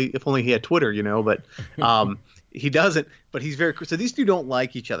 if only he had Twitter, but he doesn't. But he's very, so these two don't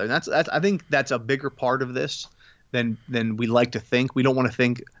like each other. And that's I think that's a bigger part of this than we like to think. We don't want to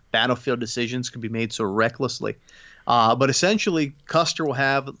think battlefield decisions can be made so recklessly. But essentially, Custer will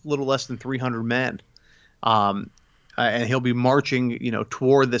have a little less than 300 men. And he'll be marching,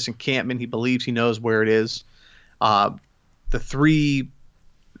 toward this encampment. He believes he knows where it is. The three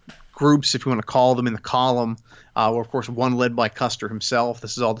groups, if you want to call them, in the column. Were, of course, one led by Custer himself.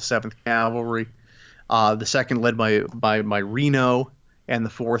 This is all the 7th Cavalry. The second led by Reno, and the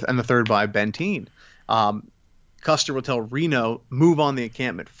fourth and the third by Benteen. Custer will tell Reno, move on the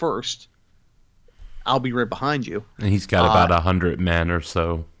encampment first. I'll be right behind you. And he's got about 100 men or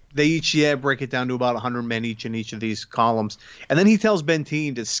so. They each, break it down to about 100 men each in each of these columns. And then he tells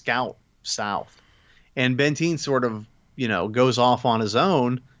Benteen to scout south. And Benteen sort of, goes off on his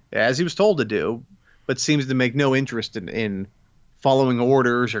own, as he was told to do, but seems to make no interest in following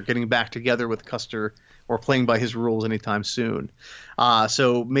orders or getting back together with Custer or playing by his rules anytime soon.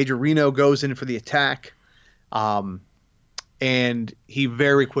 So Major Reno goes in for the attack. And he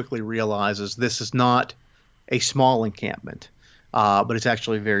very quickly realizes this is not a small encampment, but it's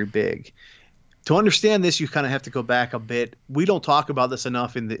actually very big. To understand this, you kind of have to go back a bit. We don't talk about this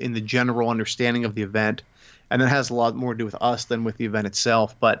enough in the general understanding of the event, and it has a lot more to do with us than with the event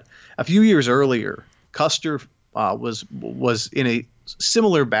itself. But a few years earlier, Custer was in a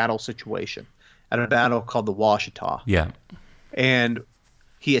similar battle situation at a battle called the Washita. Yeah. And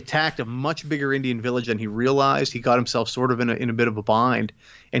he attacked a much bigger Indian village than he realized. He got himself sort of in a bit of a bind,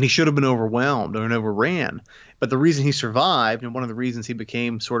 and he should have been overwhelmed and overran. But the reason he survived, and one of the reasons he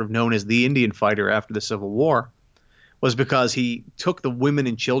became sort of known as the Indian fighter after the Civil War, was because he took the women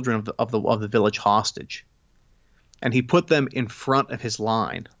and children of the village hostage, and he put them in front of his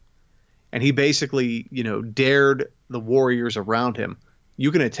line. And he basically, dared the warriors around him.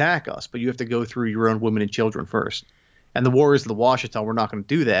 You can attack us, but you have to go through your own women and children first. And the warriors of the Washita were not going to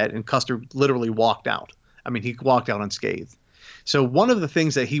do that, and Custer literally walked out. I mean, he walked out unscathed. So one of the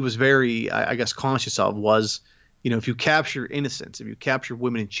things that he was very, I guess, conscious of was, if you capture innocents, if you capture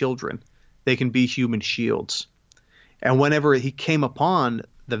women and children, they can be human shields. And whenever he came upon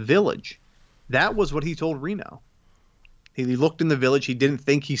the village, that was what he told Reno. He looked in the village. He didn't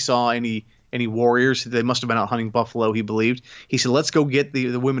think he saw any warriors. They must have been out hunting buffalo, he believed. He said, let's go get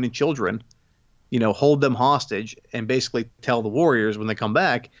the women and children, hold them hostage, and basically tell the warriors when they come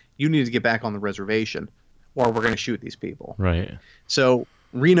back, you need to get back on the reservation or we're going to shoot these people. Right. So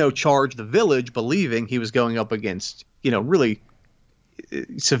Reno charged the village believing he was going up against, really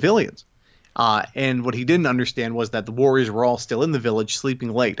civilians. And what he didn't understand was that the warriors were all still in the village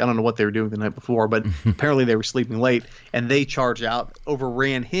sleeping late. I don't know what they were doing the night before, but apparently they were sleeping late, and they charged out,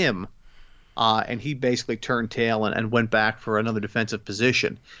 overran him. And he basically turned tail and went back for another defensive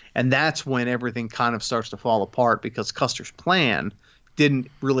position. And that's when everything kind of starts to fall apart, because Custer's plan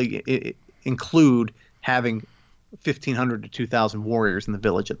didn't really include having 1,500 to 2,000 warriors in the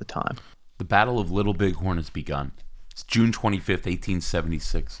village at the time. The Battle of Little Bighorn has begun. It's June 25th,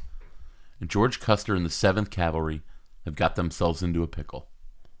 1876. And George Custer and the 7th Cavalry have got themselves into a pickle.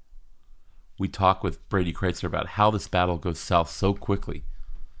 We talk with Brady Kreitzer about how this battle goes south so quickly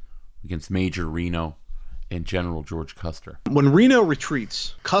against Major Reno and General George Custer. When Reno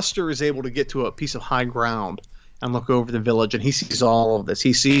retreats, Custer is able to get to a piece of high ground and look over the village, and he sees all of this.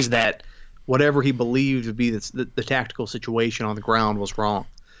 He sees that whatever he believed to be the tactical situation on the ground was wrong.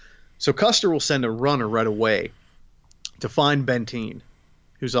 So Custer will send a runner right away to find Benteen,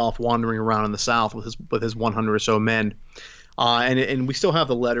 who's off wandering around in the south with his 100 or so men. And we still have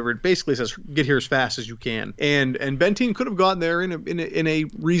the letter. It basically says, get here as fast as you can. And Benteen could have gotten there in a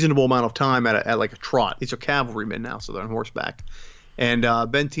reasonable amount of time at like a trot. These are cavalrymen now, so they're on horseback. And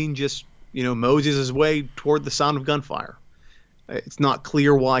Benteen just, moses his way toward the sound of gunfire. It's not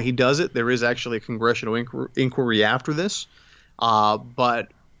clear why he does it. There is actually a congressional inquiry after this. But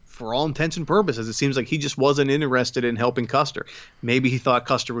for all intents and purposes, it seems like he just wasn't interested in helping Custer. Maybe he thought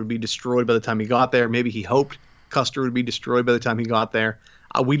Custer would be destroyed by the time he got there. Maybe he hoped Custer would be destroyed by the time he got there.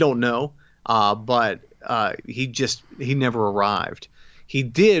 We don't know, but he never arrived. He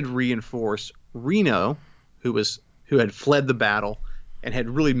did reinforce Reno, who had fled the battle and had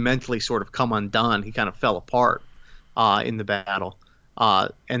really mentally sort of come undone. He kind of fell apart in the battle,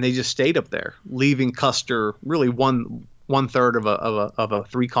 and they just stayed up there, leaving Custer really one third of a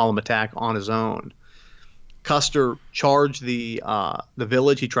 3-column attack on his own. Custer charged the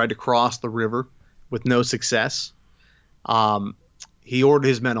village. He tried to cross the river with no success. He ordered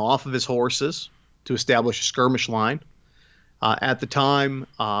his men off of his horses to establish a skirmish line. At the time,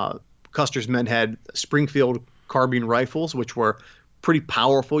 Custer's men had Springfield carbine rifles, which were pretty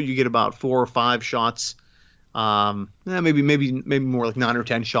powerful. You get about 4 or 5 shots, maybe more like 9 or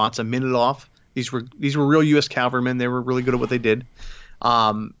 10 shots a minute off. These were real U.S. cavalrymen. They were really good at what they did.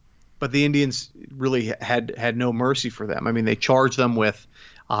 But the Indians really had no mercy for them. I mean, they charged them with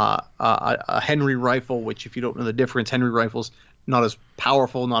a Henry rifle, which, if you don't know the difference, Henry rifles not as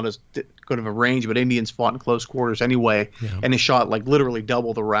powerful, not as good of a range, but Indians fought in close quarters anyway, and they shot like literally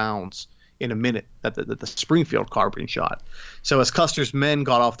double the rounds in a minute that the Springfield carbine shot. So as Custer's men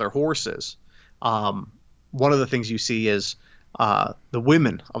got off their horses, one of the things you see is the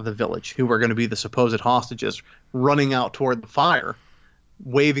women of the village, who were going to be the supposed hostages, running out toward the fire,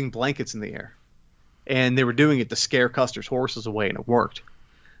 waving blankets in the air. And they were doing it to scare Custer's horses away, and it worked.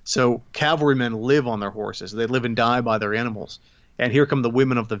 So cavalrymen live on their horses. They live and die by their animals. And here come the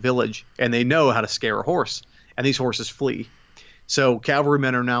women of the village, and they know how to scare a horse. And these horses flee. So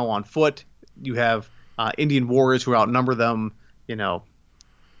cavalrymen are now on foot. You have Indian warriors who outnumber them,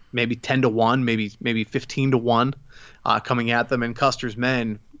 maybe 10 to 1, maybe 15 to 1, coming at them. And Custer's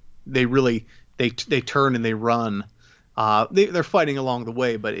men, they turn and they run. They're fighting along the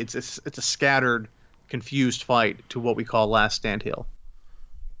way, but it's a scattered, confused fight to what we call Last Stand Hill.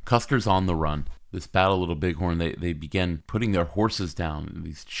 Custer's on the run. This battle of Little Bighorn, they began putting their horses down,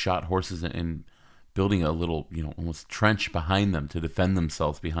 these shot horses, and building a little, almost trench behind them to defend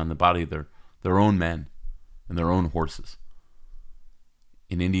themselves behind the body of their own men and their own horses.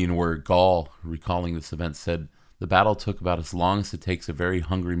 An Indian warrior, Gall, recalling this event, said, "The battle took about as long as it takes a very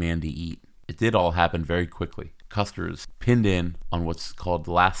hungry man to eat." It did all happen very quickly. Custer is pinned in on what's called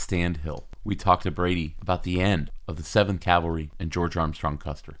Last Stand Hill. We talked to Brady about the end of the 7th Cavalry and George Armstrong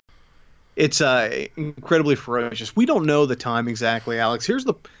Custer. It's incredibly ferocious. We don't know the time exactly, Alex. Here's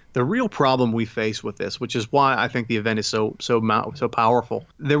the real problem we face with this, which is why I think the event is so powerful.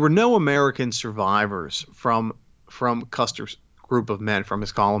 There were no American survivors from Custer's group of men, from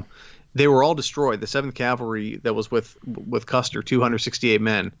his column. They were all destroyed. The 7th Cavalry that was with Custer, 268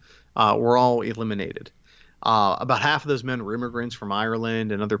 men, were all eliminated. About half of those men were immigrants from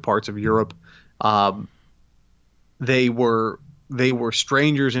Ireland and other parts of Europe. They were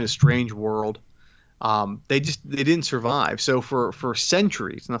strangers in a strange world. They didn't survive. So for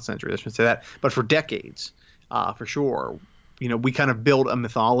centuries, not centuries, I shouldn't say that, but for decades, for sure, we kind of built a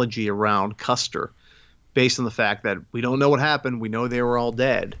mythology around Custer based on the fact that we don't know what happened. We know they were all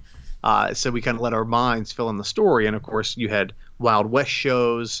dead. So we kind of let our minds fill in the story. And of course, you had Wild West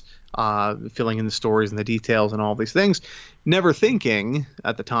shows, filling in the stories and the details and all these things, never thinking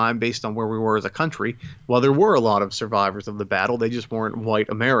at the time, based on where we were as a country, well, there were a lot of survivors of the battle. They just weren't white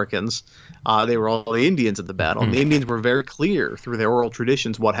Americans. They were all the Indians of the battle. And the Indians were very clear through their oral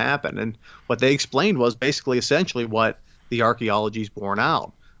traditions what happened. And what they explained was basically essentially what the archaeology's borne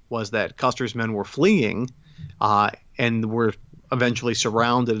out, was that Custer's men were fleeing and were eventually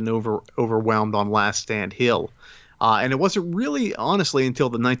surrounded and overwhelmed on Last Stand Hill. And it wasn't really, honestly, until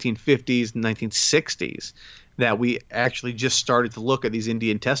the 1950s and 1960s that we actually just started to look at these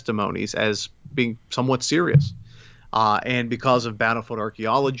Indian testimonies as being somewhat serious. And because of battlefield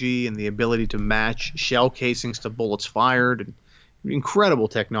archaeology and the ability to match shell casings to bullets fired, and incredible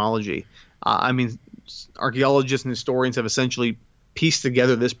technology. Archaeologists and historians have essentially pieced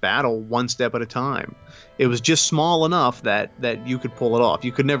together this battle one step at a time. It was just small enough that you could pull it off.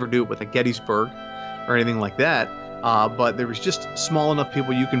 You could never do it with a Gettysburg or anything like that. But there was just small enough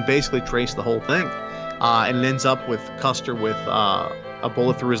people you can basically trace the whole thing. And it ends up with Custer with a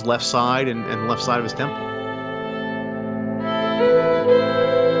bullet through his left side and the left side of his temple.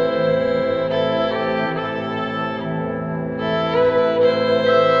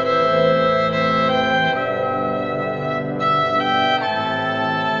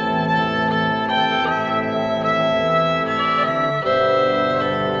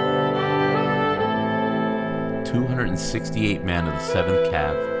 .268 men of the 7th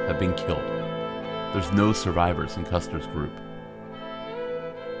Cav have been killed. There's no survivors in Custer's group.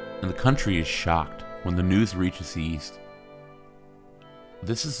 And the country is shocked when the news reaches the East.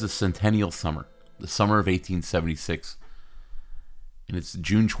 This is the centennial summer, the summer of 1876. And it's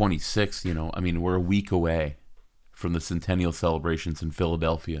June 26th, we're a week away from the centennial celebrations in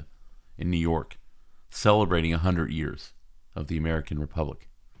Philadelphia, in New York, celebrating 100 years of the American Republic.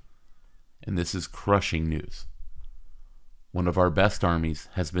 And this is crushing news. One of our best armies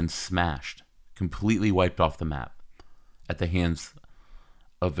has been smashed, completely wiped off the map, at the hands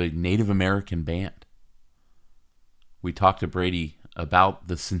of a Native American band. We talked to Brady about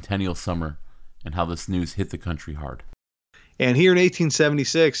the centennial summer and how this news hit the country hard. And here in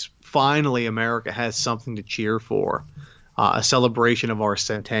 1876, finally America has something to cheer for, a celebration of our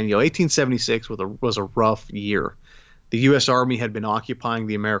centennial. 1876 was a rough year. The U.S. Army had been occupying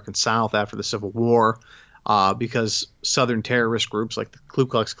the American South after the Civil War, because Southern terrorist groups like the Ku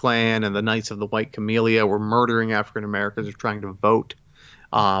Klux Klan and the Knights of the White Camellia were murdering African Americans who were trying to vote.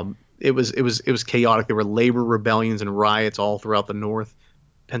 It was chaotic. There were labor rebellions and riots all throughout the North,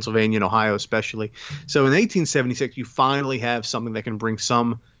 Pennsylvania and Ohio especially. So in 1876, you finally have something that can bring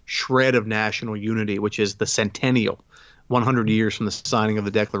some shred of national unity, which is the centennial, 100 years from the signing of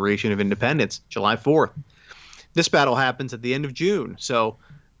the Declaration of Independence, July 4th. This battle happens at the end of June. So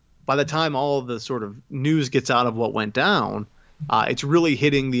by the time all of the sort of news gets out of what went down, it's really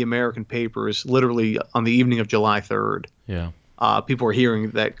hitting the American papers literally on the evening of July 3rd. Yeah. People are hearing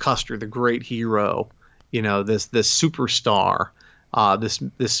that Custer, the great hero, this superstar,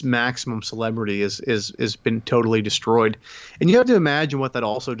 this maximum celebrity is been totally destroyed. And you have to imagine what that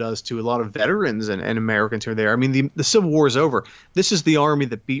also does to a lot of veterans and Americans who are there. I mean, the Civil War is over. This is the army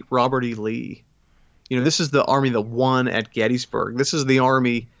that beat Robert E. Lee. This is the army that won at Gettysburg. This is the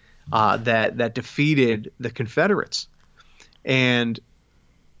army that defeated the Confederates. And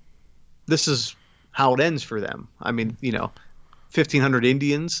this is how it ends for them. I mean, 1,500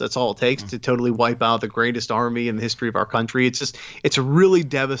 Indians, that's all it takes to totally wipe out the greatest army in the history of our country. It's a really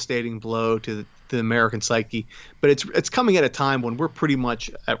devastating blow to the American psyche, but it's coming at a time when we're pretty much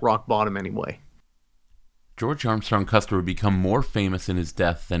at rock bottom anyway. George Armstrong Custer would become more famous in his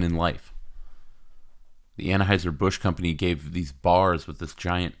death than in life. The Anheuser-Busch Company gave these bars with this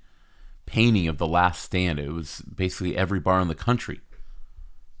giant painting of The Last Stand. It was basically every bar in the country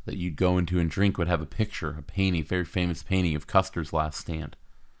that you'd go into and drink would have a picture, a painting, very famous painting of Custer's Last Stand.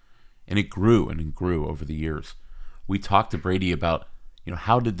 And it grew and it grew over the years. We talked to Brady about,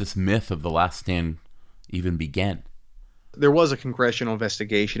 how did this myth of The Last Stand even begin? There was a congressional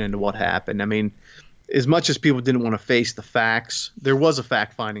investigation into what happened. I mean, as much as people didn't want to face the facts, there was a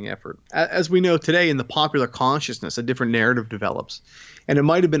fact-finding effort. As we know today, in the popular consciousness, a different narrative develops. And it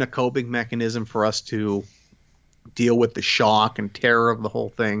might have been a coping mechanism for us to deal with the shock and terror of the whole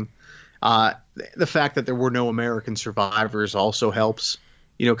thing. The fact that there were no American survivors also helps,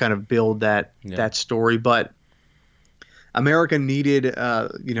 kind of build that story. But America needed,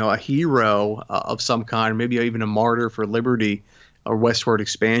 a hero of some kind, maybe even a martyr for liberty or westward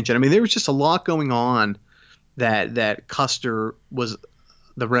expansion. I mean, there was just a lot going on that Custer was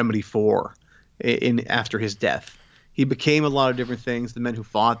the remedy for after his death. He became a lot of different things. The men who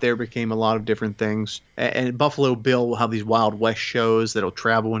fought there became a lot of different things. And Buffalo Bill will have these Wild West shows that'll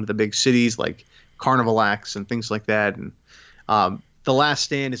travel into the big cities like Carnival Acts and things like that. And The Last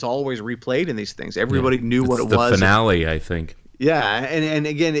Stand is always replayed in these things. Everybody knew what it was. The finale, I think. Yeah, and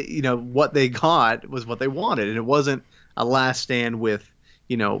again, what they got was what they wanted, and it wasn't a last stand with,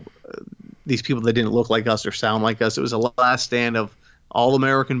 these people that didn't look like us or sound like us. It was a last stand of all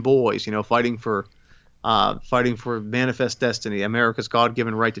American boys, fighting for manifest destiny, America's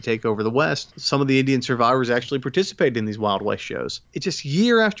God-given right to take over the West. Some of the Indian survivors actually participated in these Wild West shows. It's just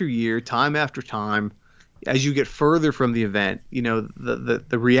year after year, time after time, as you get further from the event,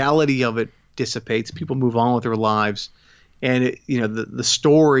 the reality of it dissipates. People move on with their lives, and the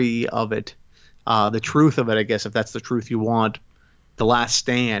story of it, the truth of it, I guess, if that's the truth you want, The Last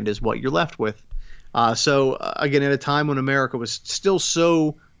Stand is what you're left with. So again, at a time when America was still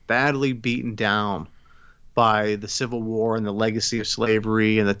so badly beaten down by the Civil War and the legacy of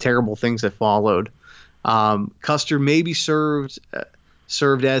slavery and the terrible things that followed, Custer maybe served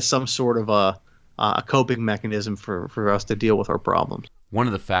as some sort of a coping mechanism for us to deal with our problems. One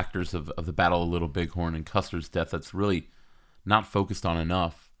of the factors of the Battle of Little Bighorn and Custer's death that's really not focused on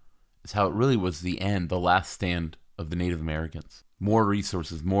enough is how it really was the last stand of the Native Americans. More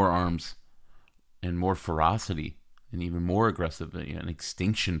resources, more arms, and more ferocity, and even more aggressive, an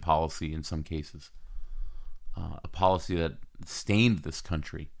extinction policy in some cases. A policy that stained this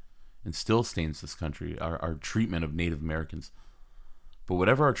country and still stains this country, our treatment of Native Americans. But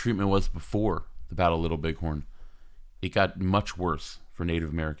whatever our treatment was before the Battle of Little Bighorn, it got much worse for Native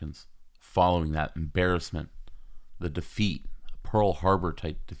Americans following that embarrassment, the defeat, Pearl Harbor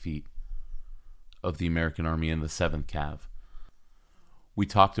type defeat of the American Army in the 7th Cav. We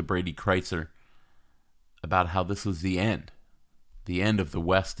talked to Brady Kreitzer about how this was the end of the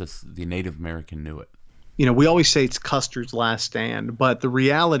West as the Native American knew it. We always say it's Custer's last stand, but the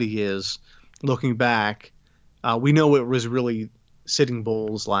reality is, looking back, we know it was really Sitting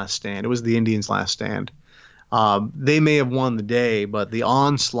Bull's last stand. It was the Indians' last stand. They may have won the day, but the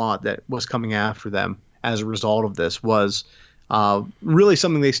onslaught that was coming after them as a result of this was really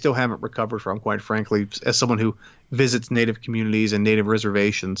something they still haven't recovered from, quite frankly, as someone who visits Native communities and Native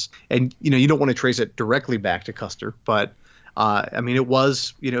reservations. And, you don't want to trace it directly back to Custer, but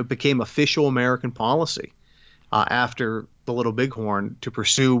it became official American policy after the Little Bighorn to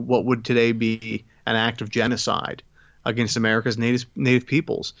pursue what would today be an act of genocide against America's native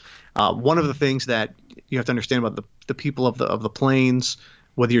peoples. One of the things that you have to understand about the people of the plains,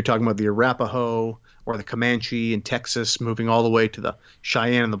 whether you're talking about the Arapaho or the Comanche in Texas, moving all the way to the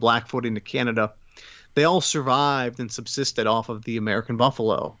Cheyenne and the Blackfoot into Canada, they all survived and subsisted off of the American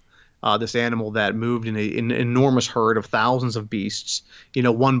buffalo this animal that moved in an enormous herd of thousands of beasts.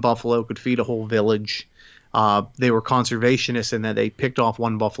 One buffalo could feed a whole village. They were conservationists in that they picked off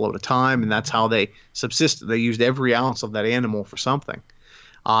one buffalo at a time, and that's how they subsisted. They used every ounce of that animal for something.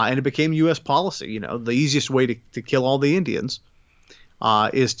 And it became U.S. policy. The easiest way to kill all the Indians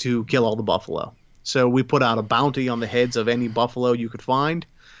is to kill all the buffalo. So we put out a bounty on the heads of any buffalo you could find.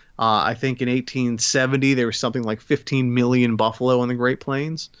 I think in 1870 there was something like 15 million buffalo in the Great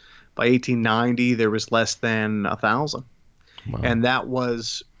Plains. By 1890 there was less than 1,000. Wow. And that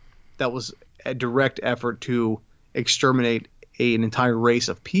was a direct effort to exterminate an entire race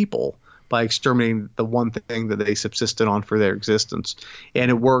of people by exterminating the one thing that they subsisted on for their existence.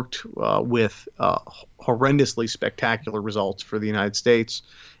 And it worked with horrendously spectacular results for the United States.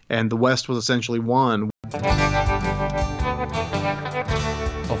 And the West was essentially won.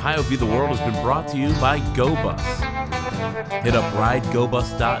 Ohio View the World has been brought to you by GoBus. Hit up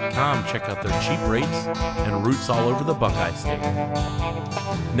ridegobus.com, check out their cheap rates and routes all over the Buckeye State.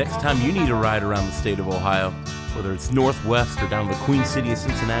 Next time you need a ride around the state of Ohio, whether it's northwest or down to the Queen City of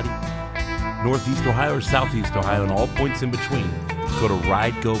Cincinnati, northeast Ohio or southeast Ohio, and all points in between, go to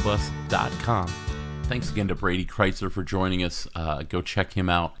ridegobus.com. Thanks again to Brady Kreitzer for joining us. Go check him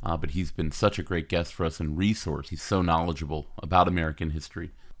out. But he's been such a great guest for us and resource. He's so knowledgeable about American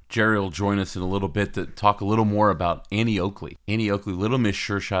history. Jerry will join us in a little bit to talk a little more about Annie Oakley. Annie Oakley, Little Miss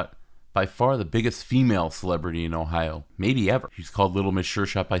Sure Shot, by far the biggest female celebrity in Ohio, maybe ever. She's called Little Miss Sure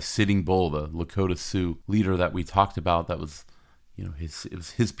Shot by Sitting Bull, the Lakota Sioux leader that we talked about. That was, it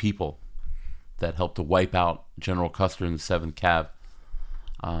was his people that helped to wipe out General Custer in the 7th Cav.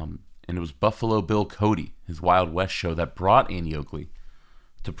 And it was Buffalo Bill Cody, his Wild West show, that brought Annie Oakley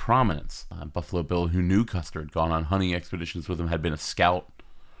to prominence. Buffalo Bill, who knew Custer, had gone on hunting expeditions with him, had been a scout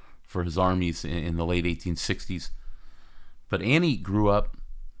for his armies in the late 1860s. But Annie grew up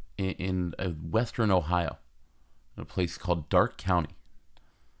in western Ohio, in a place called Darke County.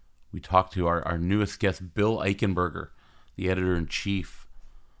 We talked to our newest guest, Bill Eichenberger, the editor-in-chief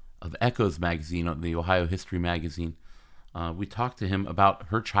of Echoes magazine, the Ohio History magazine. We talked to him about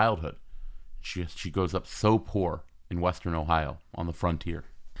her childhood. She grows up so poor in western Ohio on the frontier.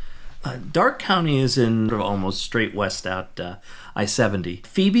 Darke County is in almost straight west out I-70.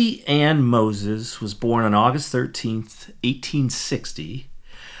 Phoebe Ann Moses was born on August 13th, 1860,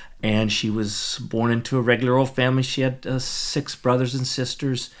 and she was born into a regular old family. She had 6 brothers and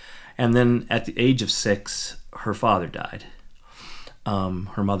sisters, and then at the age of 6, her father died.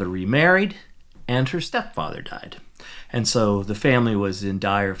 Her mother remarried, and her stepfather died. And so the family was in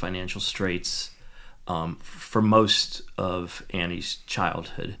dire financial straits for most of Annie's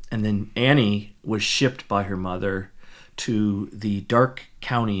childhood. And then Annie was shipped by her mother to the Darke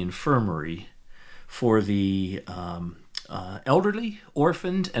County Infirmary for the elderly,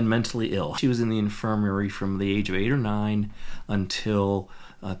 orphaned, and mentally ill. She was in the infirmary from the age of 8 or 9 until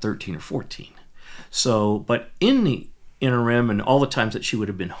 13 or 14. So, but in the interim and all the times that she would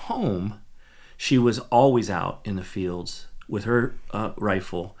have been home, she was always out in the fields with her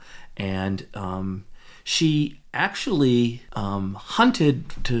rifle, and she actually hunted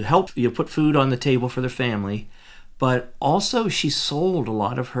to help put food on the table for their family, but also she sold a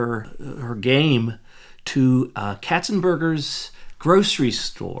lot of her game to Katzenberger's grocery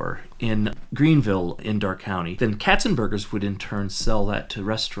store in Greenville in Darke County. Then Katzenberger's would in turn sell that to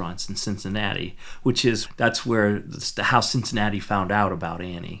restaurants in Cincinnati, that's where how Cincinnati found out about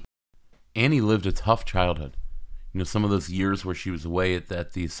Annie. Annie lived a tough childhood. Some of those years where she was away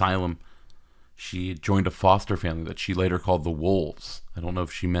at the asylum, she joined a foster family that she later called the Wolves. I don't know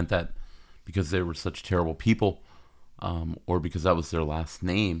if she meant that because they were such terrible people or because that was their last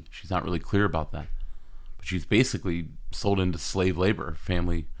name. She's not really clear about that. But she's basically sold into slave labor. Her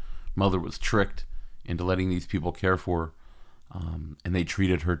family mother was tricked into letting these people care for her, and they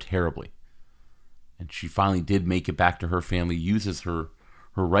treated her terribly. And she finally did make it back to her family, uses her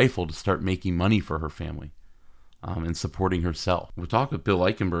rifle to start making money for her family and supporting herself. We'll talk with Bill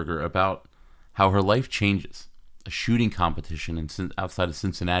Eichenberger about how her life changes. A shooting competition outside of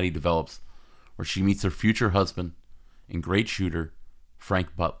Cincinnati develops where she meets her future husband and great shooter,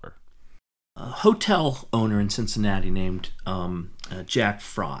 Frank Butler. A hotel owner in Cincinnati named Jack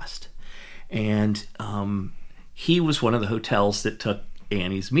Frost. And he was one of the hotels that took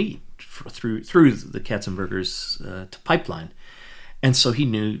Annie's meat through the Katzenbergers pipeline. And so he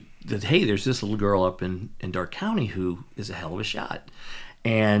knew that, hey, there's this little girl up in Darke County who is a hell of a shot.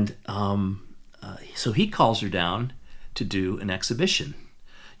 And so he calls her down to do an exhibition,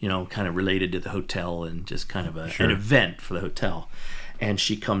 kind of related to the hotel and just kind of an event for the hotel. And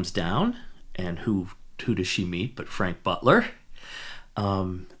she comes down, and who does she meet but Frank Butler?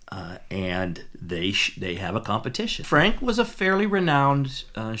 and they have a competition. Frank was a fairly renowned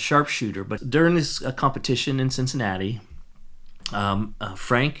sharpshooter, but during this competition in Cincinnati,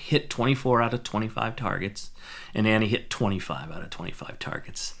 Frank hit 24 out of 25 targets, and Annie hit 25 out of 25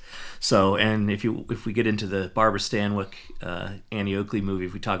 targets. So, and if we get into the Barbara Stanwyck, Annie Oakley movie,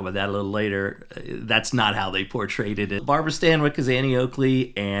 if we talk about that a little later, that's not how they portrayed it. Barbara Stanwyck is Annie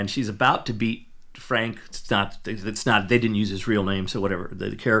Oakley, and she's about to beat Frank. It's not. They didn't use his real name, so whatever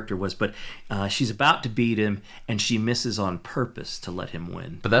the character was. But she's about to beat him, and she misses on purpose to let him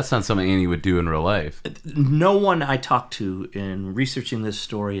win. But that's not something Annie would do in real life. No one I talked to in researching this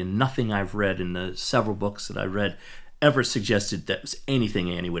story, and nothing I've read in the several books that I've read, ever suggested that was anything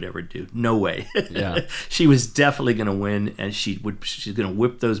Annie would ever do. No way. Yeah. She was definitely going to win, and she's going to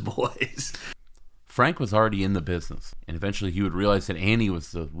whip those boys. Frank was already in the business, and eventually he would realize that Annie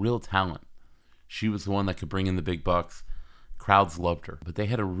was the real talent. She was the one that could bring in the big bucks. Crowds loved her. But they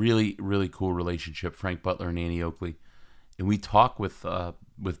had a really, really cool relationship, Frank Butler and Annie Oakley. And we talked with Bill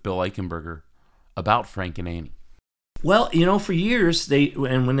Eichenberger about Frank and Annie. Well, for years,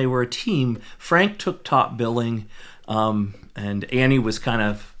 when they were a team, Frank took top billing, and Annie was kind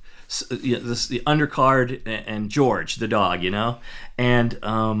of the undercard, and George, the dog, And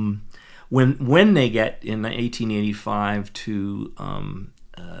when they get in 1885 to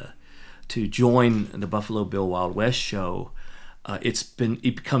join the Buffalo Bill Wild West show, it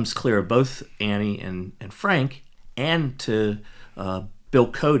becomes clear both Annie and Frank, and to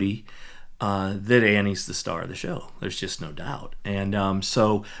Bill Cody, that Annie's the star of the show. There's just no doubt. And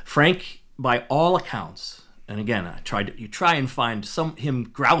so Frank, by all accounts, and again, you try and find him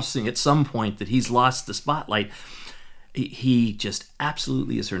grousing at some point that he's lost the spotlight. He just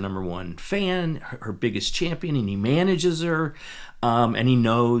absolutely is her number one fan, her biggest champion, and he manages her, and he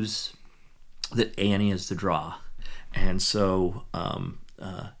knows that Annie is the draw. And so when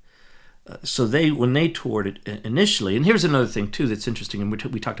they toured it initially, and here's another thing too that's interesting, and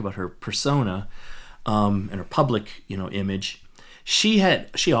we talked about her persona and her public image. She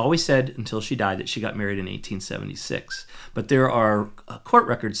always said until she died that she got married in 1876, but there are court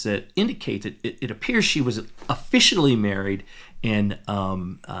records that indicate that it appears she was officially married in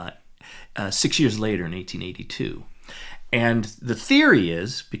 6 years later in 1882. And the theory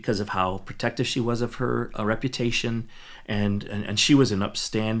is, because of how protective she was of her reputation, and she was an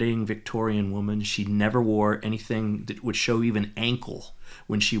upstanding Victorian woman. She never wore anything that would show even ankle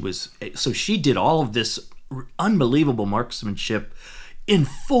when she was. So she did all of this unbelievable marksmanship in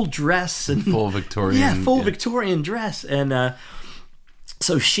full dress and full Victorian. Victorian dress. And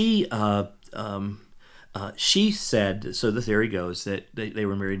so she said. So the theory goes that they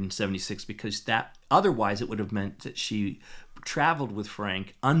were married in 76 because that. Otherwise, it would have meant that she traveled with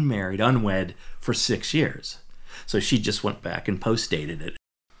Frank, unmarried, unwed, for 6 years. So she just went back and post-dated it.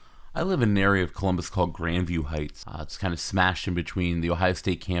 I live in an area of Columbus called Grandview Heights. It's kind of smashed in between the Ohio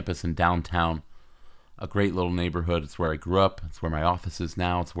State campus and downtown. A great little neighborhood. It's where I grew up. It's where my office is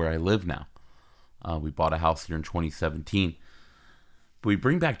now. It's where I live now. We bought a house here in 2017. But we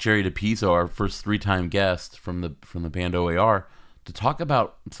bring back Jerry DePizzo, our first three-time guest from the band OAR, to talk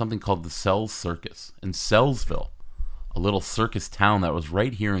about something called the Sells Circus in Sellsville, a little circus town that was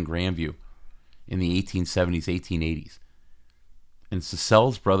right here in Grandview in the 1870s, 1880s. And it's the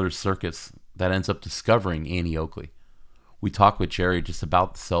Sells Brothers Circus that ends up discovering Annie Oakley. We talk with Jerry just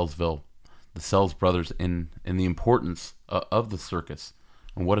about the Sells Brothers, and the importance of the circus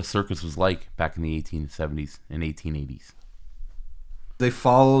and what a circus was like back in the 1870s and 1880s. They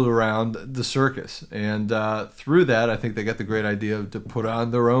followed around the circus, and through that, I think they got the great idea to put on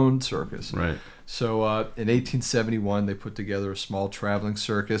their own circus. Right. So in 1871, they put together a small traveling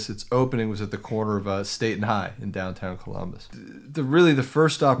circus. Its opening was at the corner of State and High in downtown Columbus. The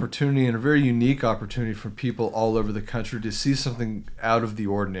first opportunity, and a very unique opportunity for people all over the country to see something out of the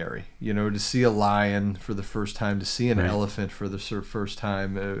ordinary. To see a lion for the first time, to see an elephant for the first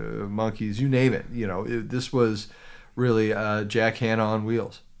time, monkeys, you name it. This was really Jack Hanna on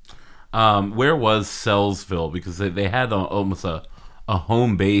wheels. Where was Sellsville? Because they had almost a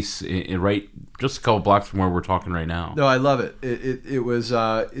home base right just a couple blocks from where we're talking right now. No, I love it. It was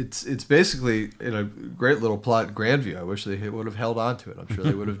it's basically in a great little plot in Grandview. I wish they would have held on to it. I'm sure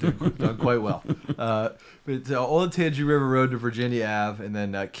they would have done quite well. But Olentangy River Road to Virginia Ave, and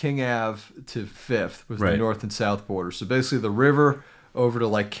then King Ave to 5th was the north and south border. So basically the river over to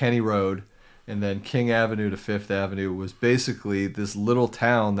like Kenny Road, and then King Avenue to 5th Avenue was basically this little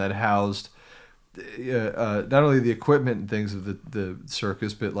town that housed not only the equipment and things of the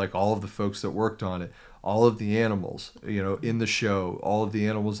circus, but like all of the folks that worked on it. all of the animals, in the show, all of the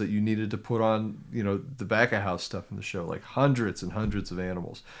animals that you needed to put on, the back of house stuff in the show, like hundreds and hundreds of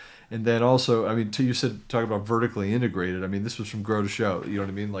animals. And then also, I mean, you said, talking about vertically integrated, I mean, this was from grow to show, you know what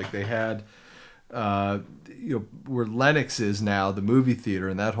I mean? Like they had, where Lenox is now, the movie theater,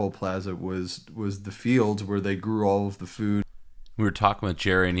 and that whole plaza was the fields where they grew all of the food. We were talking with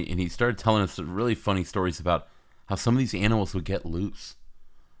Jerry, and he started telling us some really funny stories about how some of these animals would get loose.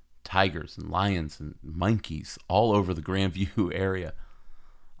 Tigers and lions and monkeys all over the Grandview area.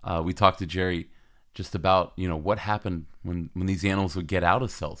 We talked to Jerry just about, what happened when these animals would get out of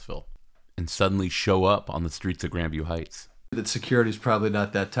Sellsville and suddenly show up on the streets of Grandview Heights. That security's probably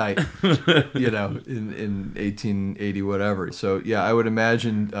not that tight, in 1880, whatever. So, yeah, I would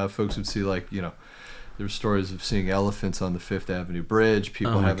imagine folks would see, like, there's stories of seeing elephants on the Fifth Avenue Bridge,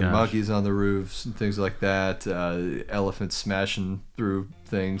 people having monkeys on the roofs and things like that, elephants smashing through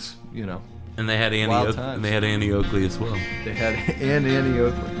things, And they had Annie Oakley as well. They had Annie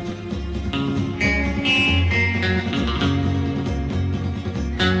Oakley.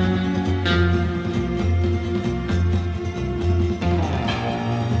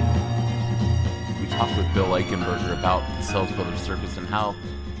 We talked with Bill Eichenberger about the Sells Brothers Circus and how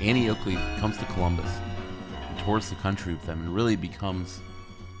Annie Oakley comes to Columbus and tours the country with them and really becomes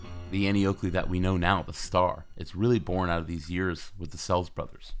the Annie Oakley that we know now, the star. It's really born out of these years with the Sells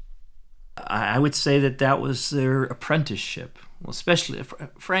Brothers. I would say that was their apprenticeship. Well, especially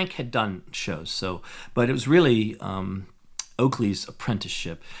Frank had done shows, but it was really Oakley's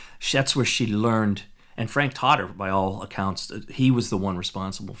apprenticeship. That's where she learned, and Frank taught her by all accounts. He was the one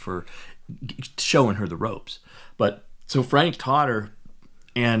responsible for showing her the ropes. But so Frank taught her,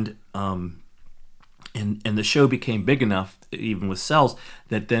 and the show became big enough, even with Sells,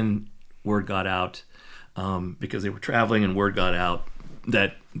 that then word got out, because they were traveling, and word got out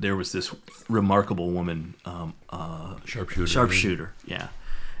that there was this remarkable woman, sharpshooter, yeah.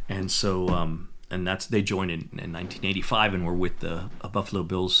 And so, they joined in 1985 and were with the Buffalo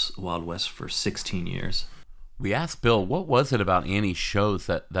Bills Wild West for 16 years. We asked Bill, what was it about Annie's shows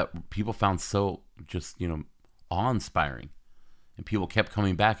that people found so just, awe-inspiring? And people kept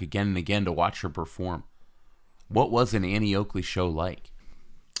coming back again and again to watch her perform. What was an Annie Oakley show like?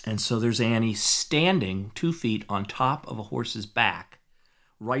 And so there's Annie standing 2 feet on top of a horse's back,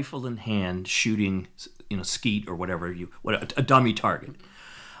 rifle in hand, shooting, skeet or whatever, a dummy target.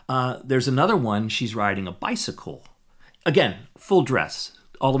 There's another one, she's riding a bicycle. Again, full dress,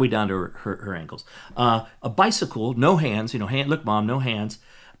 all the way down to her ankles. A bicycle, no hands, look, Mom, no hands,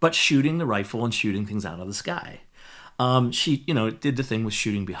 but shooting the rifle and shooting things out of the sky. She, did the thing with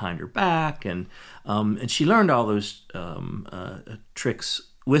shooting behind her back, and she learned all those tricks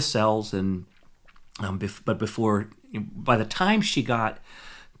with Sells, but before, by the time she got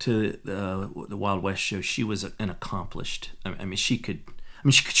to the Wild West show, she was an accomplished. She could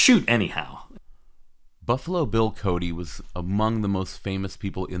shoot anyhow. Buffalo Bill Cody was among the most famous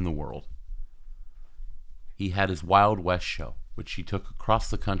people in the world. He had his Wild West show, which he took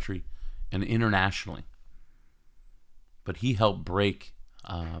across the country and internationally. But he helped break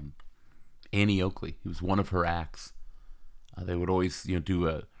Annie Oakley. He was one of her acts. They would always, do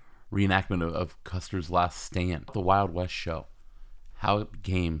a reenactment of Custer's Last Stand. The Wild West show, how it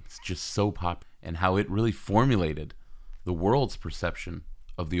became just so popular, and how it really formulated the world's perception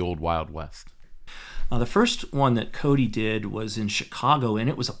of the old Wild West. The first one that Cody did was in Chicago, and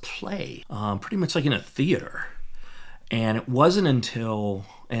it was a play, pretty much like in a theater. And it wasn't until,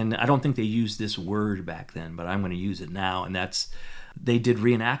 and I don't think they used this word back then, but I'm going to use it now, and that's, they did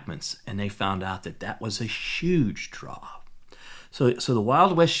reenactments, and they found out that was a huge draw. So the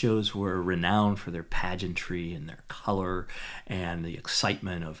Wild West shows were renowned for their pageantry and their color and the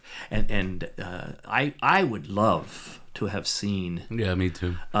excitement of, and I would love to have seen. Yeah, me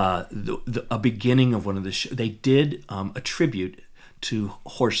too. A beginning of one of the shows. They did a tribute to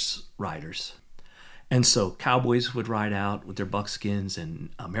horse riders. And so cowboys would ride out with their buckskins, and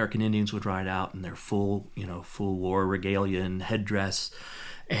American Indians would ride out in their full war regalia and headdress.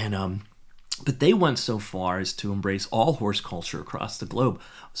 And but they went so far as to embrace all horse culture across the globe.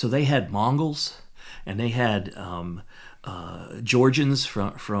 So they had Mongols, and they had Georgians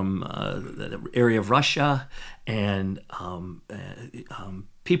from the area of Russia, and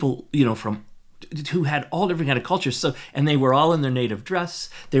people from who had all different kind of cultures. So, and they were all in their native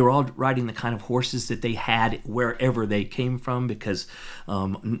dress. They were all riding the kind of horses that they had wherever they came from, because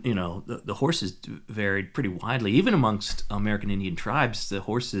the horses varied pretty widely. Even amongst American Indian tribes, the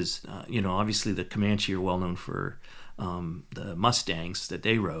horses, obviously the Comanche are well known for the Mustangs that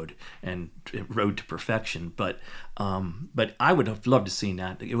they rode and rode to perfection. But I would have loved to seen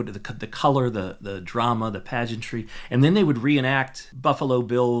that. It would, the color, the drama, the pageantry, and then they would reenact. Buffalo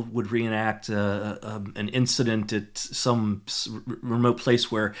Bill would reenact an incident at some remote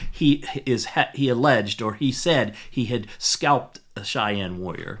place where he alleged, or he said he had scalped a Cheyenne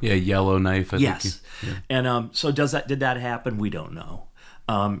warrior. Yeah, Yellowknife. Yes. And so did that happen? We don't know.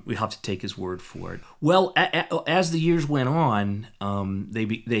 We have to take his word for it. Well, as the years went on,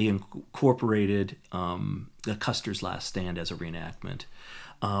 they incorporated the Custer's Last Stand as a reenactment,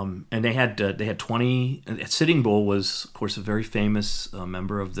 and they had 20. Sitting Bull was, of course, a very famous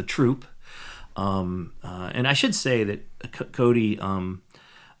member of the troupe, and I should say that Cody,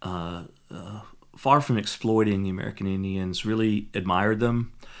 far from exploiting the American Indians, really admired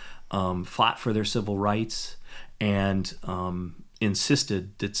them, fought for their civil rights, and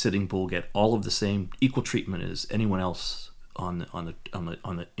insisted that Sitting Bull get all of the same equal treatment as anyone else in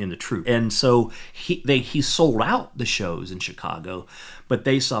the troupe. And so he sold out the shows in Chicago, but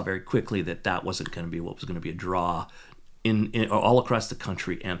they saw very quickly that wasn't going to be what was going to be a draw in all across the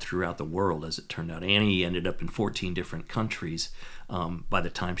country and throughout the world. As it turned out, Annie ended up in 14 different countries by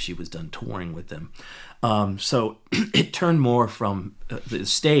the time she was done touring with them. So it turned more from the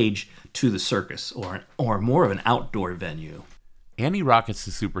stage to the circus, or more of an outdoor venue. Annie rockets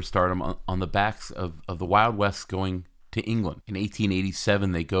to superstardom on the backs of the Wild West going to England. In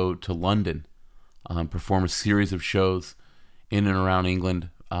 1887, they go to London, perform a series of shows in and around England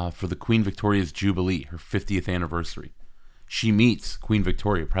for the Queen Victoria's Jubilee, her 50th anniversary. She meets Queen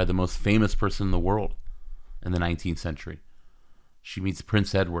Victoria, probably the most famous person in the world in the 19th century. She meets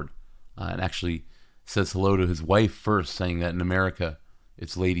Prince Edward and actually says hello to his wife first, saying that in America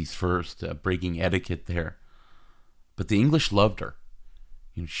it's ladies first, breaking etiquette there. But the English loved her.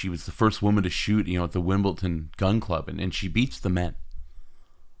 She was the first woman to shoot, at the Wimbledon Gun Club, and she beats the men.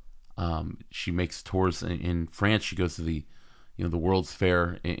 She makes tours in France. She goes to the World's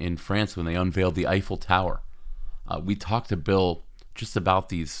Fair in France when they unveiled the Eiffel Tower. We talked to Bill just about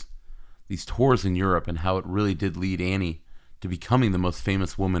these tours in Europe and how it really did lead Annie to becoming the most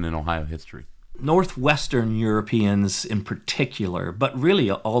famous woman in Ohio history. Northwestern Europeans in particular, but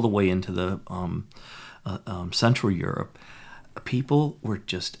really all the way into the Central Europe, people were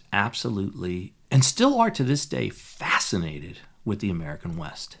just absolutely, and still are to this day, fascinated with the American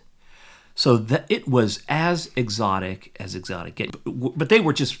West. So that it was as exotic, but they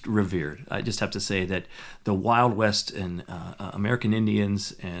were just revered. I just have to say that the Wild West and American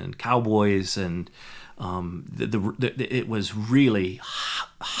Indians and cowboys and it was really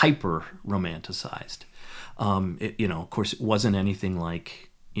hyper romanticized. Of course, it wasn't anything like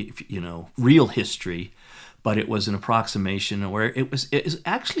real history, but it was an approximation where it was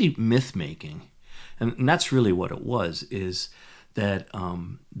actually myth making, and that's really what it was. Is that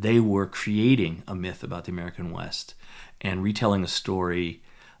they were creating a myth about the American West and retelling a story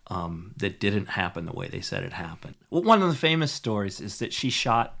that didn't happen the way they said it happened. Well, one of the famous stories is that she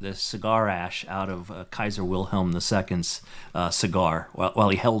shot the cigar ash out of Kaiser Wilhelm II's cigar while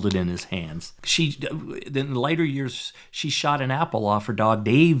he held it in his hands. In the later years, she shot an apple off her dog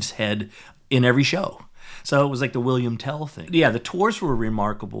Dave's head in every show. So it was like the William Tell thing. Yeah, the tours were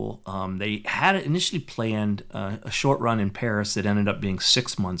remarkable. They had initially planned a short run in Paris that ended up being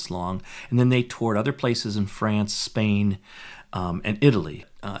 6 months long, and then they toured other places in France, Spain, and Italy.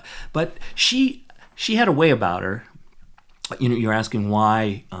 But she had a way about her. You're asking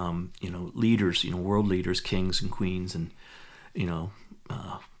why, leaders, world leaders, kings and queens, and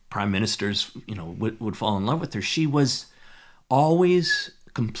prime ministers, would fall in love with her. She was always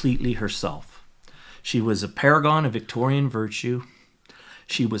completely herself. She was a paragon of Victorian virtue.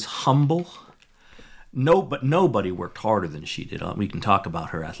 She was humble. But nobody worked harder than she did. We can talk about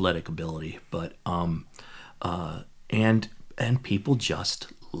her athletic ability, but and people just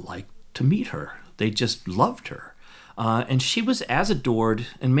liked to meet her. They just loved her, and she was as adored,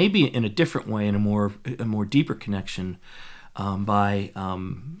 and maybe in a different way, in a more deeper connection, by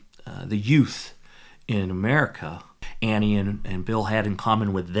the youth in America. Annie and Bill had in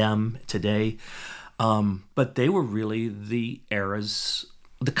common with them today. But they were really the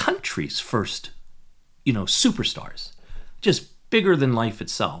country's first, superstars, just bigger than life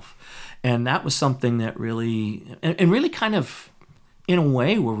itself. And that was something that really, and really kind of, in a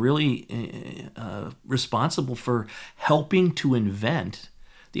way, were really responsible for helping to invent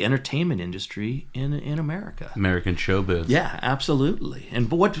the entertainment industry in America. American showbiz. Yeah, absolutely. And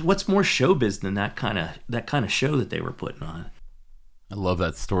but what's more showbiz than that kind of show that they were putting on? I love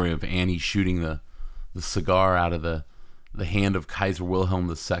that story of Annie shooting the cigar out of the hand of Kaiser Wilhelm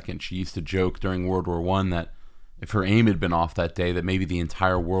II. She used to joke during World War I that if her aim had been off that day, that maybe the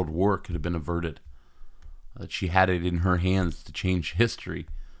entire world war could have been averted. That she had it in her hands to change history.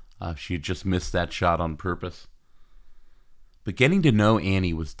 She had just missed that shot on purpose. But getting to know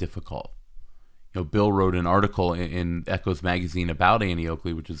Annie was difficult. Bill wrote an article in Echoes magazine about Annie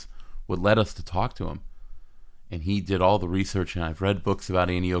Oakley, which is what led us to talk to him. And he did all the research, and I've read books about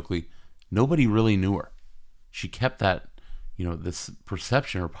Annie Oakley. Nobody really knew her. She kept that, this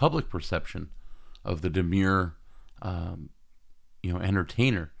perception, or public perception, of the demure,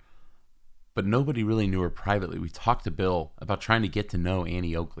 entertainer. But nobody really knew her privately. We talked to Bill about trying to get to know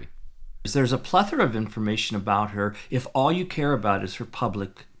Annie Oakley. There's a plethora of information about her if all you care about is her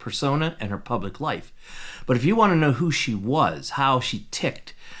public persona and her public life. But if you want to know who she was, how she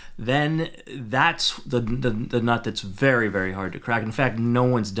ticked, then that's the nut that's very, very hard to crack. In fact, no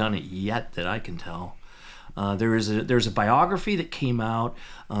one's done it yet that I can tell. There's a biography that came out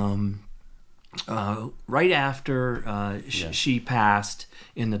right after she passed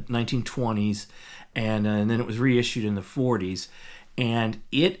in the 1920s, and then it was reissued in the 40s, and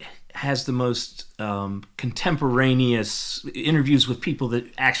it has the most contemporaneous interviews with people that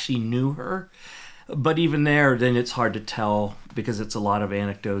actually knew her. But even there, then it's hard to tell because it's a lot of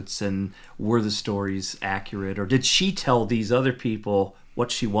anecdotes, and were the stories accurate, or did she tell these other people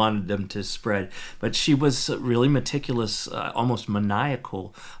what she wanted them to spread? But she was really meticulous, almost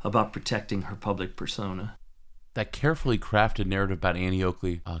maniacal about protecting her public persona. That carefully crafted narrative about Annie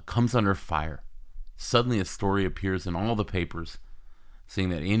Oakley comes under fire. Suddenly a story appears in all the papers saying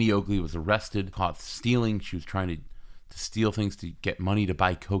that Annie Oakley was arrested, caught stealing. She was trying to steal things to get money to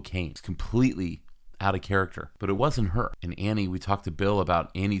buy cocaine. It's completely out of character. But it wasn't her. And Annie, we talked to Bill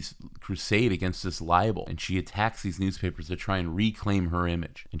about Annie's crusade against this libel, and she attacks these newspapers to try and reclaim her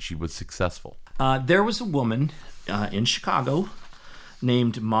image, and she was successful. There was a woman in Chicago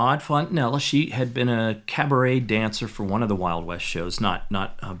named Maud Fontanella. She had been a cabaret dancer for one of the Wild West shows, not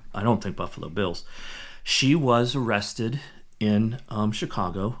I don't think Buffalo Bills. She was arrested in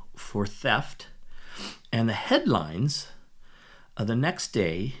Chicago for theft, and the headlines the next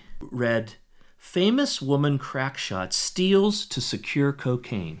day read, "Famous woman crackshot steals to secure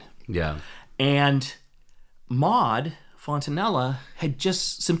cocaine." Yeah. And Maud Fontanella had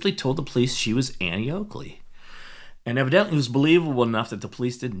just simply told the police she was Annie Oakley. And evidently it was believable enough that the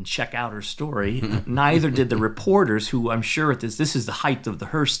police didn't check out her story. Neither did the reporters, who I'm sure this is the height of the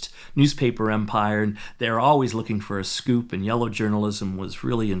Hearst newspaper empire, and they're always looking for a scoop, and yellow journalism was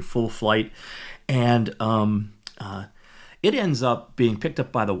really in full flight. And it ends up being picked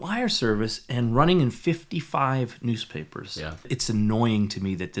up by the wire service and running in 55 newspapers. Yeah. It's annoying to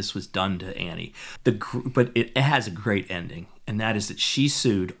me that this was done to Annie. But it has a great ending, and that is that she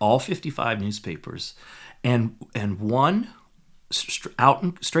sued all 55 newspapers and won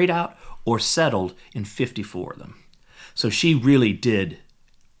straight out or settled in 54 of them. So she really did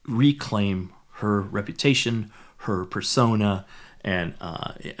reclaim her reputation, her persona, and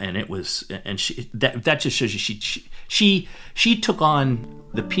it was, and she that just shows you she took on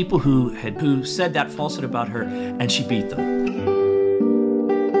the people who said that falsehood about her, and she beat them.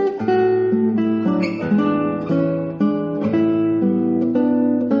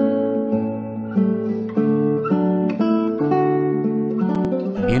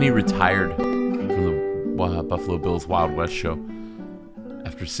 Annie retired from the Buffalo Bills Wild West show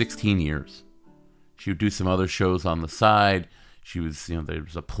after 16 years. She would do some other shows on the side. She was, there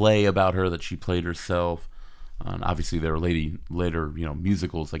was a play about her that she played herself. And obviously, there were later,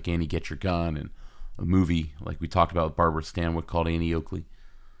 musicals like Annie Get Your Gun, and a movie like we talked about with Barbara Stanwyck called Annie Oakley.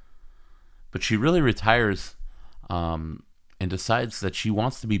 But she really retires and decides that she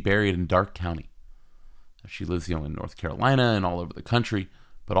wants to be buried in Darke County. She lives, in North Carolina and all over the country,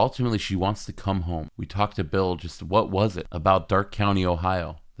 but ultimately she wants to come home. We talked to Bill just what was it about Darke County,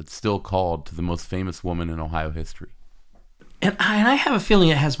 Ohio, that's still called to the most famous woman in Ohio history. And I have a feeling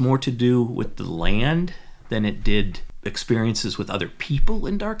it has more to do with the land than it did experiences with other people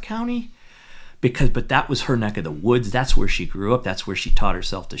in Darke County. But that was her neck of the woods. That's where she grew up. That's where she taught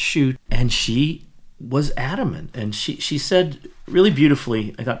herself to shoot. And she was adamant. And she said really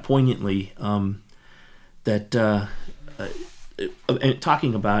beautifully, I thought poignantly, that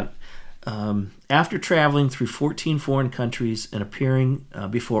talking about after traveling through 14 foreign countries and appearing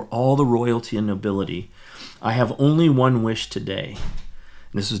before all the royalty and nobility, I have only one wish today.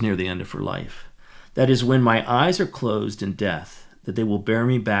 And this was near the end of her life. That is, when my eyes are closed in death, that they will bear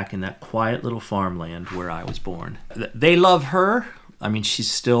me back in that quiet little farmland where I was born. They love her. I mean, she's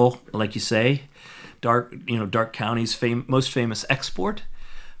still, like you say, Darke County's most famous export.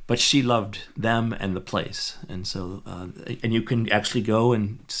 But she loved them and the place, and so and you can actually go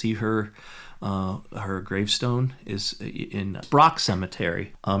and see her Her gravestone is in Brock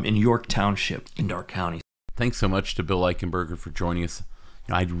Cemetery in York Township in Darke County. Thanks so much to Bill Eichenberger for joining us.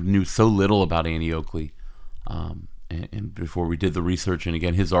 I knew so little about Annie Oakley, and before we did the research, and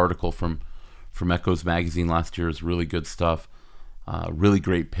again, his article from Echoes Magazine last year is really good stuff. Really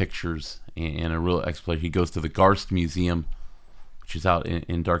great pictures and a real explanation. He goes to the Garst Museum, which is out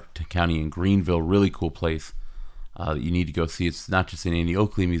in Darke County in Greenville. Really cool place that you need to go see. It's not just an Annie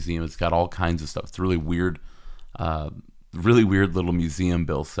Oakley museum. It's got all kinds of stuff. It's really weird little museum,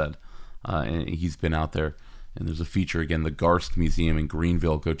 Bill said. And he's been out there. And there's a feature, again, the Garst Museum in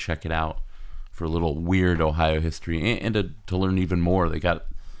Greenville. Go check it out for a little weird Ohio history and to learn even more. They got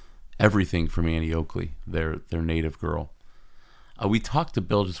everything from Annie Oakley, their native girl. We talked to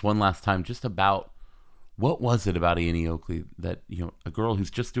Bill just one last time just about what was it about Annie Oakley that, a girl who's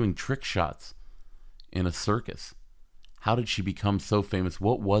just doing trick shots in a circus. How did she become so famous?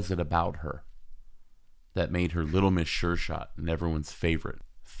 What was it about her that made her Little Miss Sure Shot and everyone's favorite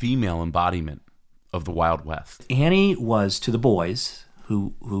female embodiment of the Wild West? Annie was, to the boys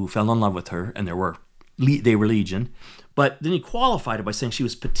who fell in love with her, and they were legion, but then he qualified it by saying she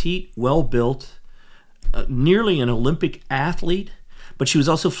was petite, well-built, nearly an Olympic athlete, but she was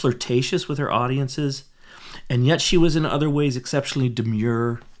also flirtatious with her audiences, and yet she was in other ways exceptionally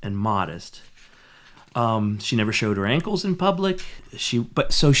demure and modest. She never showed her ankles in public.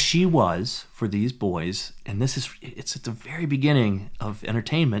 So she was, for these boys, and it's at the very beginning of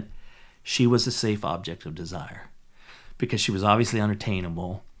entertainment, she was a safe object of desire, because she was obviously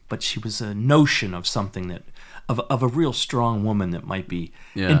unattainable, but she was a notion of something of a real strong woman that might be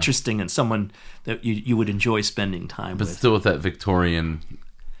interesting and someone that you would enjoy spending time with. But still with that Victorian,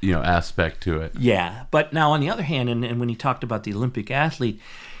 aspect to it. Yeah, but now on the other hand, and when he talked about the Olympic athlete,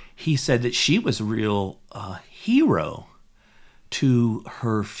 he said that she was a real hero to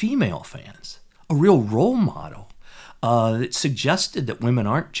her female fans, a real role model that suggested that women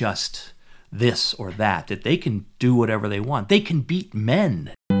aren't just this or that they can do whatever they want. They can beat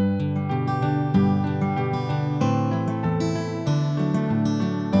men.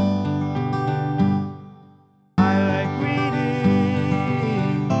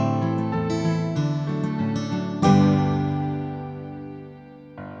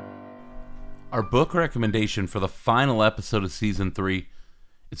 Our book recommendation for the final episode of Season 3,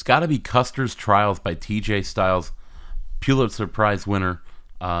 it's got to be Custer's Trials by T.J. Stiles, Pulitzer Prize winner.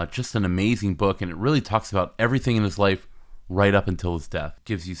 Just an amazing book, and it really talks about everything in his life right up until his death.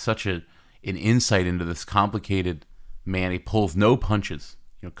 Gives you such an insight into this complicated man. He pulls no punches.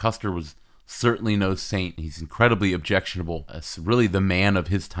 Custer was certainly no saint. He's incredibly objectionable. It's really the man of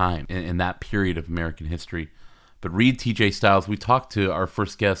his time in that period of American history. But read T.J. Stiles. We talked to our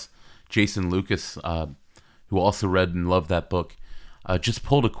first guest, Jason Lucas, who also read and loved that book, just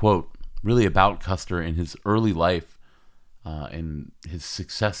pulled a quote really about Custer in his early life and his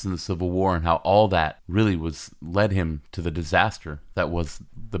success in the Civil War, and how all that really led him to the disaster that was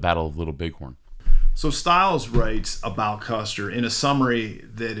the Battle of Little Bighorn. So Stiles writes about Custer in a summary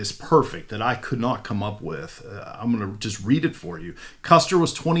that is perfect, that I could not come up with. I'm going to just read it for you. Custer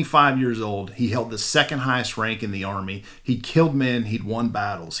was 25 years old. He held the second highest rank in the Army. He'd killed men. He'd won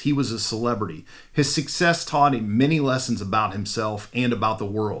battles. He was a celebrity. His success taught him many lessons about himself and about the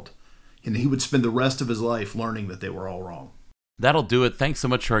world. And he would spend the rest of his life learning that they were all wrong. That'll do it. Thanks so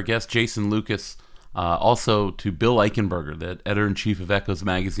much to our guest, Jason Lucas. Also to Bill Eichenberger, the editor-in-chief of Echoes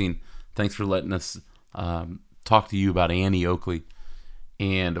Magazine. Thanks for letting us talk to you about Annie Oakley.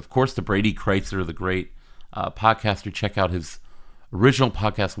 And, of course, to Brady Kreitzer, the great podcaster. Check out his original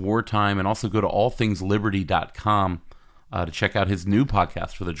podcast, Wartime, and also go to allthingsliberty.com to check out his new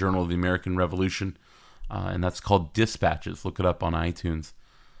podcast for the Journal of the American Revolution, and that's called Dispatches. Look it up on iTunes.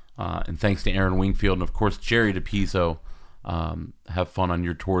 And thanks to Aaron Wingfield and, of course, Jerry DePizzo. Have fun on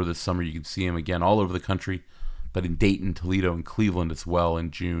your tour this summer. You can see him again all over the country, but in Dayton, Toledo, and Cleveland as well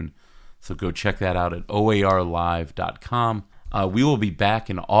in June. So go check that out at oarlive.com. We will be back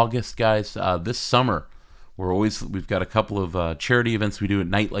in August, guys. This summer, we've got a couple of charity events we do at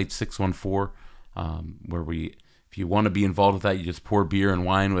Nightlight 614, where if you want to be involved with that, you just pour beer and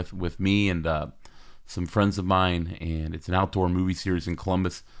wine with me and some friends of mine, and it's an outdoor movie series in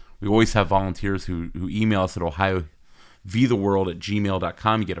Columbus. We always have volunteers who email us at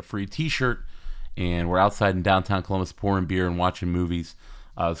ohiovitheworld@gmail.com. You get a free t-shirt, and we're outside in downtown Columbus pouring beer and watching movies.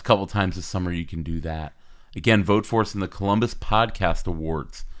 There's a couple times this summer you can do that. Again, vote for us in the Columbus Podcast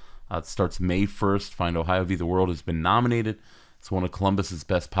Awards. It starts May 1st. Find Ohio v. the World has been nominated. It's one of Columbus's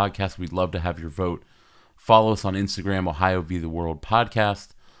best podcasts. We'd love to have your vote. Follow us on Instagram, Ohio v. the World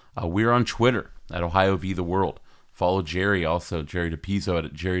Podcast. We're on Twitter at Ohio v. the World. Follow Jerry also, Jerry DePizzo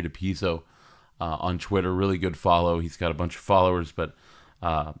at Jerry DePizzo on Twitter. Really good follow. He's got a bunch of followers, but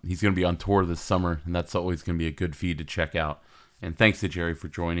he's going to be on tour this summer, and that's always going to be a good feed to check out. And thanks to Jerry for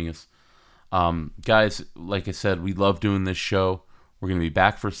joining us. Guys, like I said, we love doing this show. We're going to be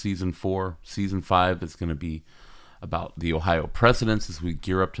back for season 4. Season 5 is going to be about the Ohio presidents as we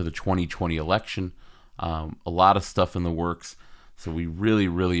gear up to the 2020 election. A lot of stuff in the works, so we really,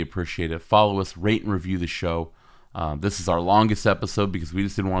 really appreciate it. Follow us, rate and review the show. This is our longest episode because we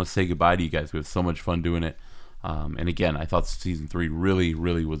just didn't want to say goodbye to you guys. We had so much fun doing it. And again, I thought season 3 really,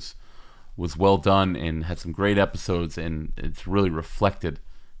 really was well done and had some great episodes, and it's really reflected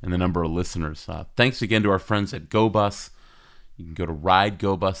in the number of listeners. Thanks again to our friends at GoBus. You can go to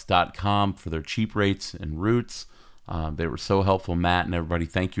ridegobus.com for their cheap rates and routes. They were so helpful, Matt and everybody.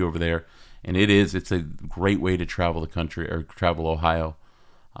 Thank you over there. And it's a great way to travel the country or travel Ohio.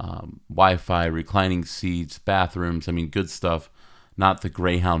 Wi-Fi, reclining seats, bathrooms. I mean, good stuff. Not the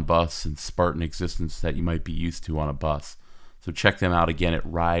Greyhound bus and Spartan existence that you might be used to on a bus. So check them out again at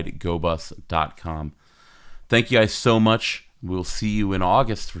ridegobus.com. Thank you guys so much. We'll see you in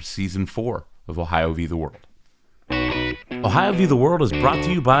August for season 4 of Ohio v. the World. Ohio v. the World is brought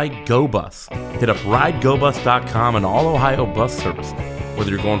to you by GoBus. Hit up ridegobus.com and all Ohio bus service,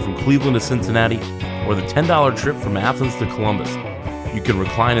 whether you're going from Cleveland to Cincinnati or the $10 trip from Athens to Columbus. You can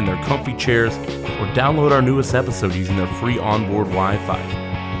recline in their comfy chairs or download our newest episode using their free onboard Wi-Fi.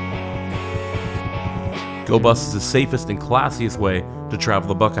 GoBus is the safest and classiest way to travel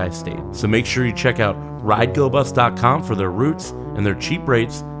the Buckeye State, so make sure you check out ridegobus.com for their routes and their cheap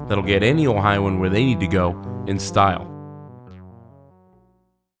rates that'll get any Ohioan where they need to go in style.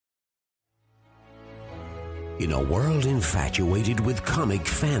 In a world infatuated with comic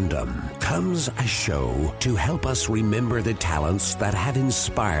fandom comes a show to help us remember the talents that have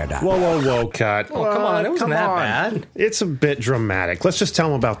inspired us. Whoa, cut. Oh, come on. It wasn't that bad. It's a bit dramatic. Let's just tell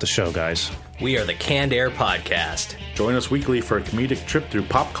them about the show, guys. We are the Canned Air Podcast. Join us weekly for a comedic trip through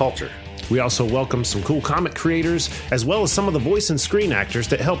pop culture. We also welcome some cool comic creators, as well as some of the voice and screen actors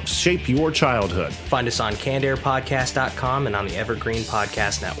that helped shape your childhood. Find us on cannedairpodcast.com and on the Evergreen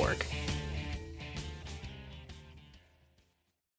Podcast Network.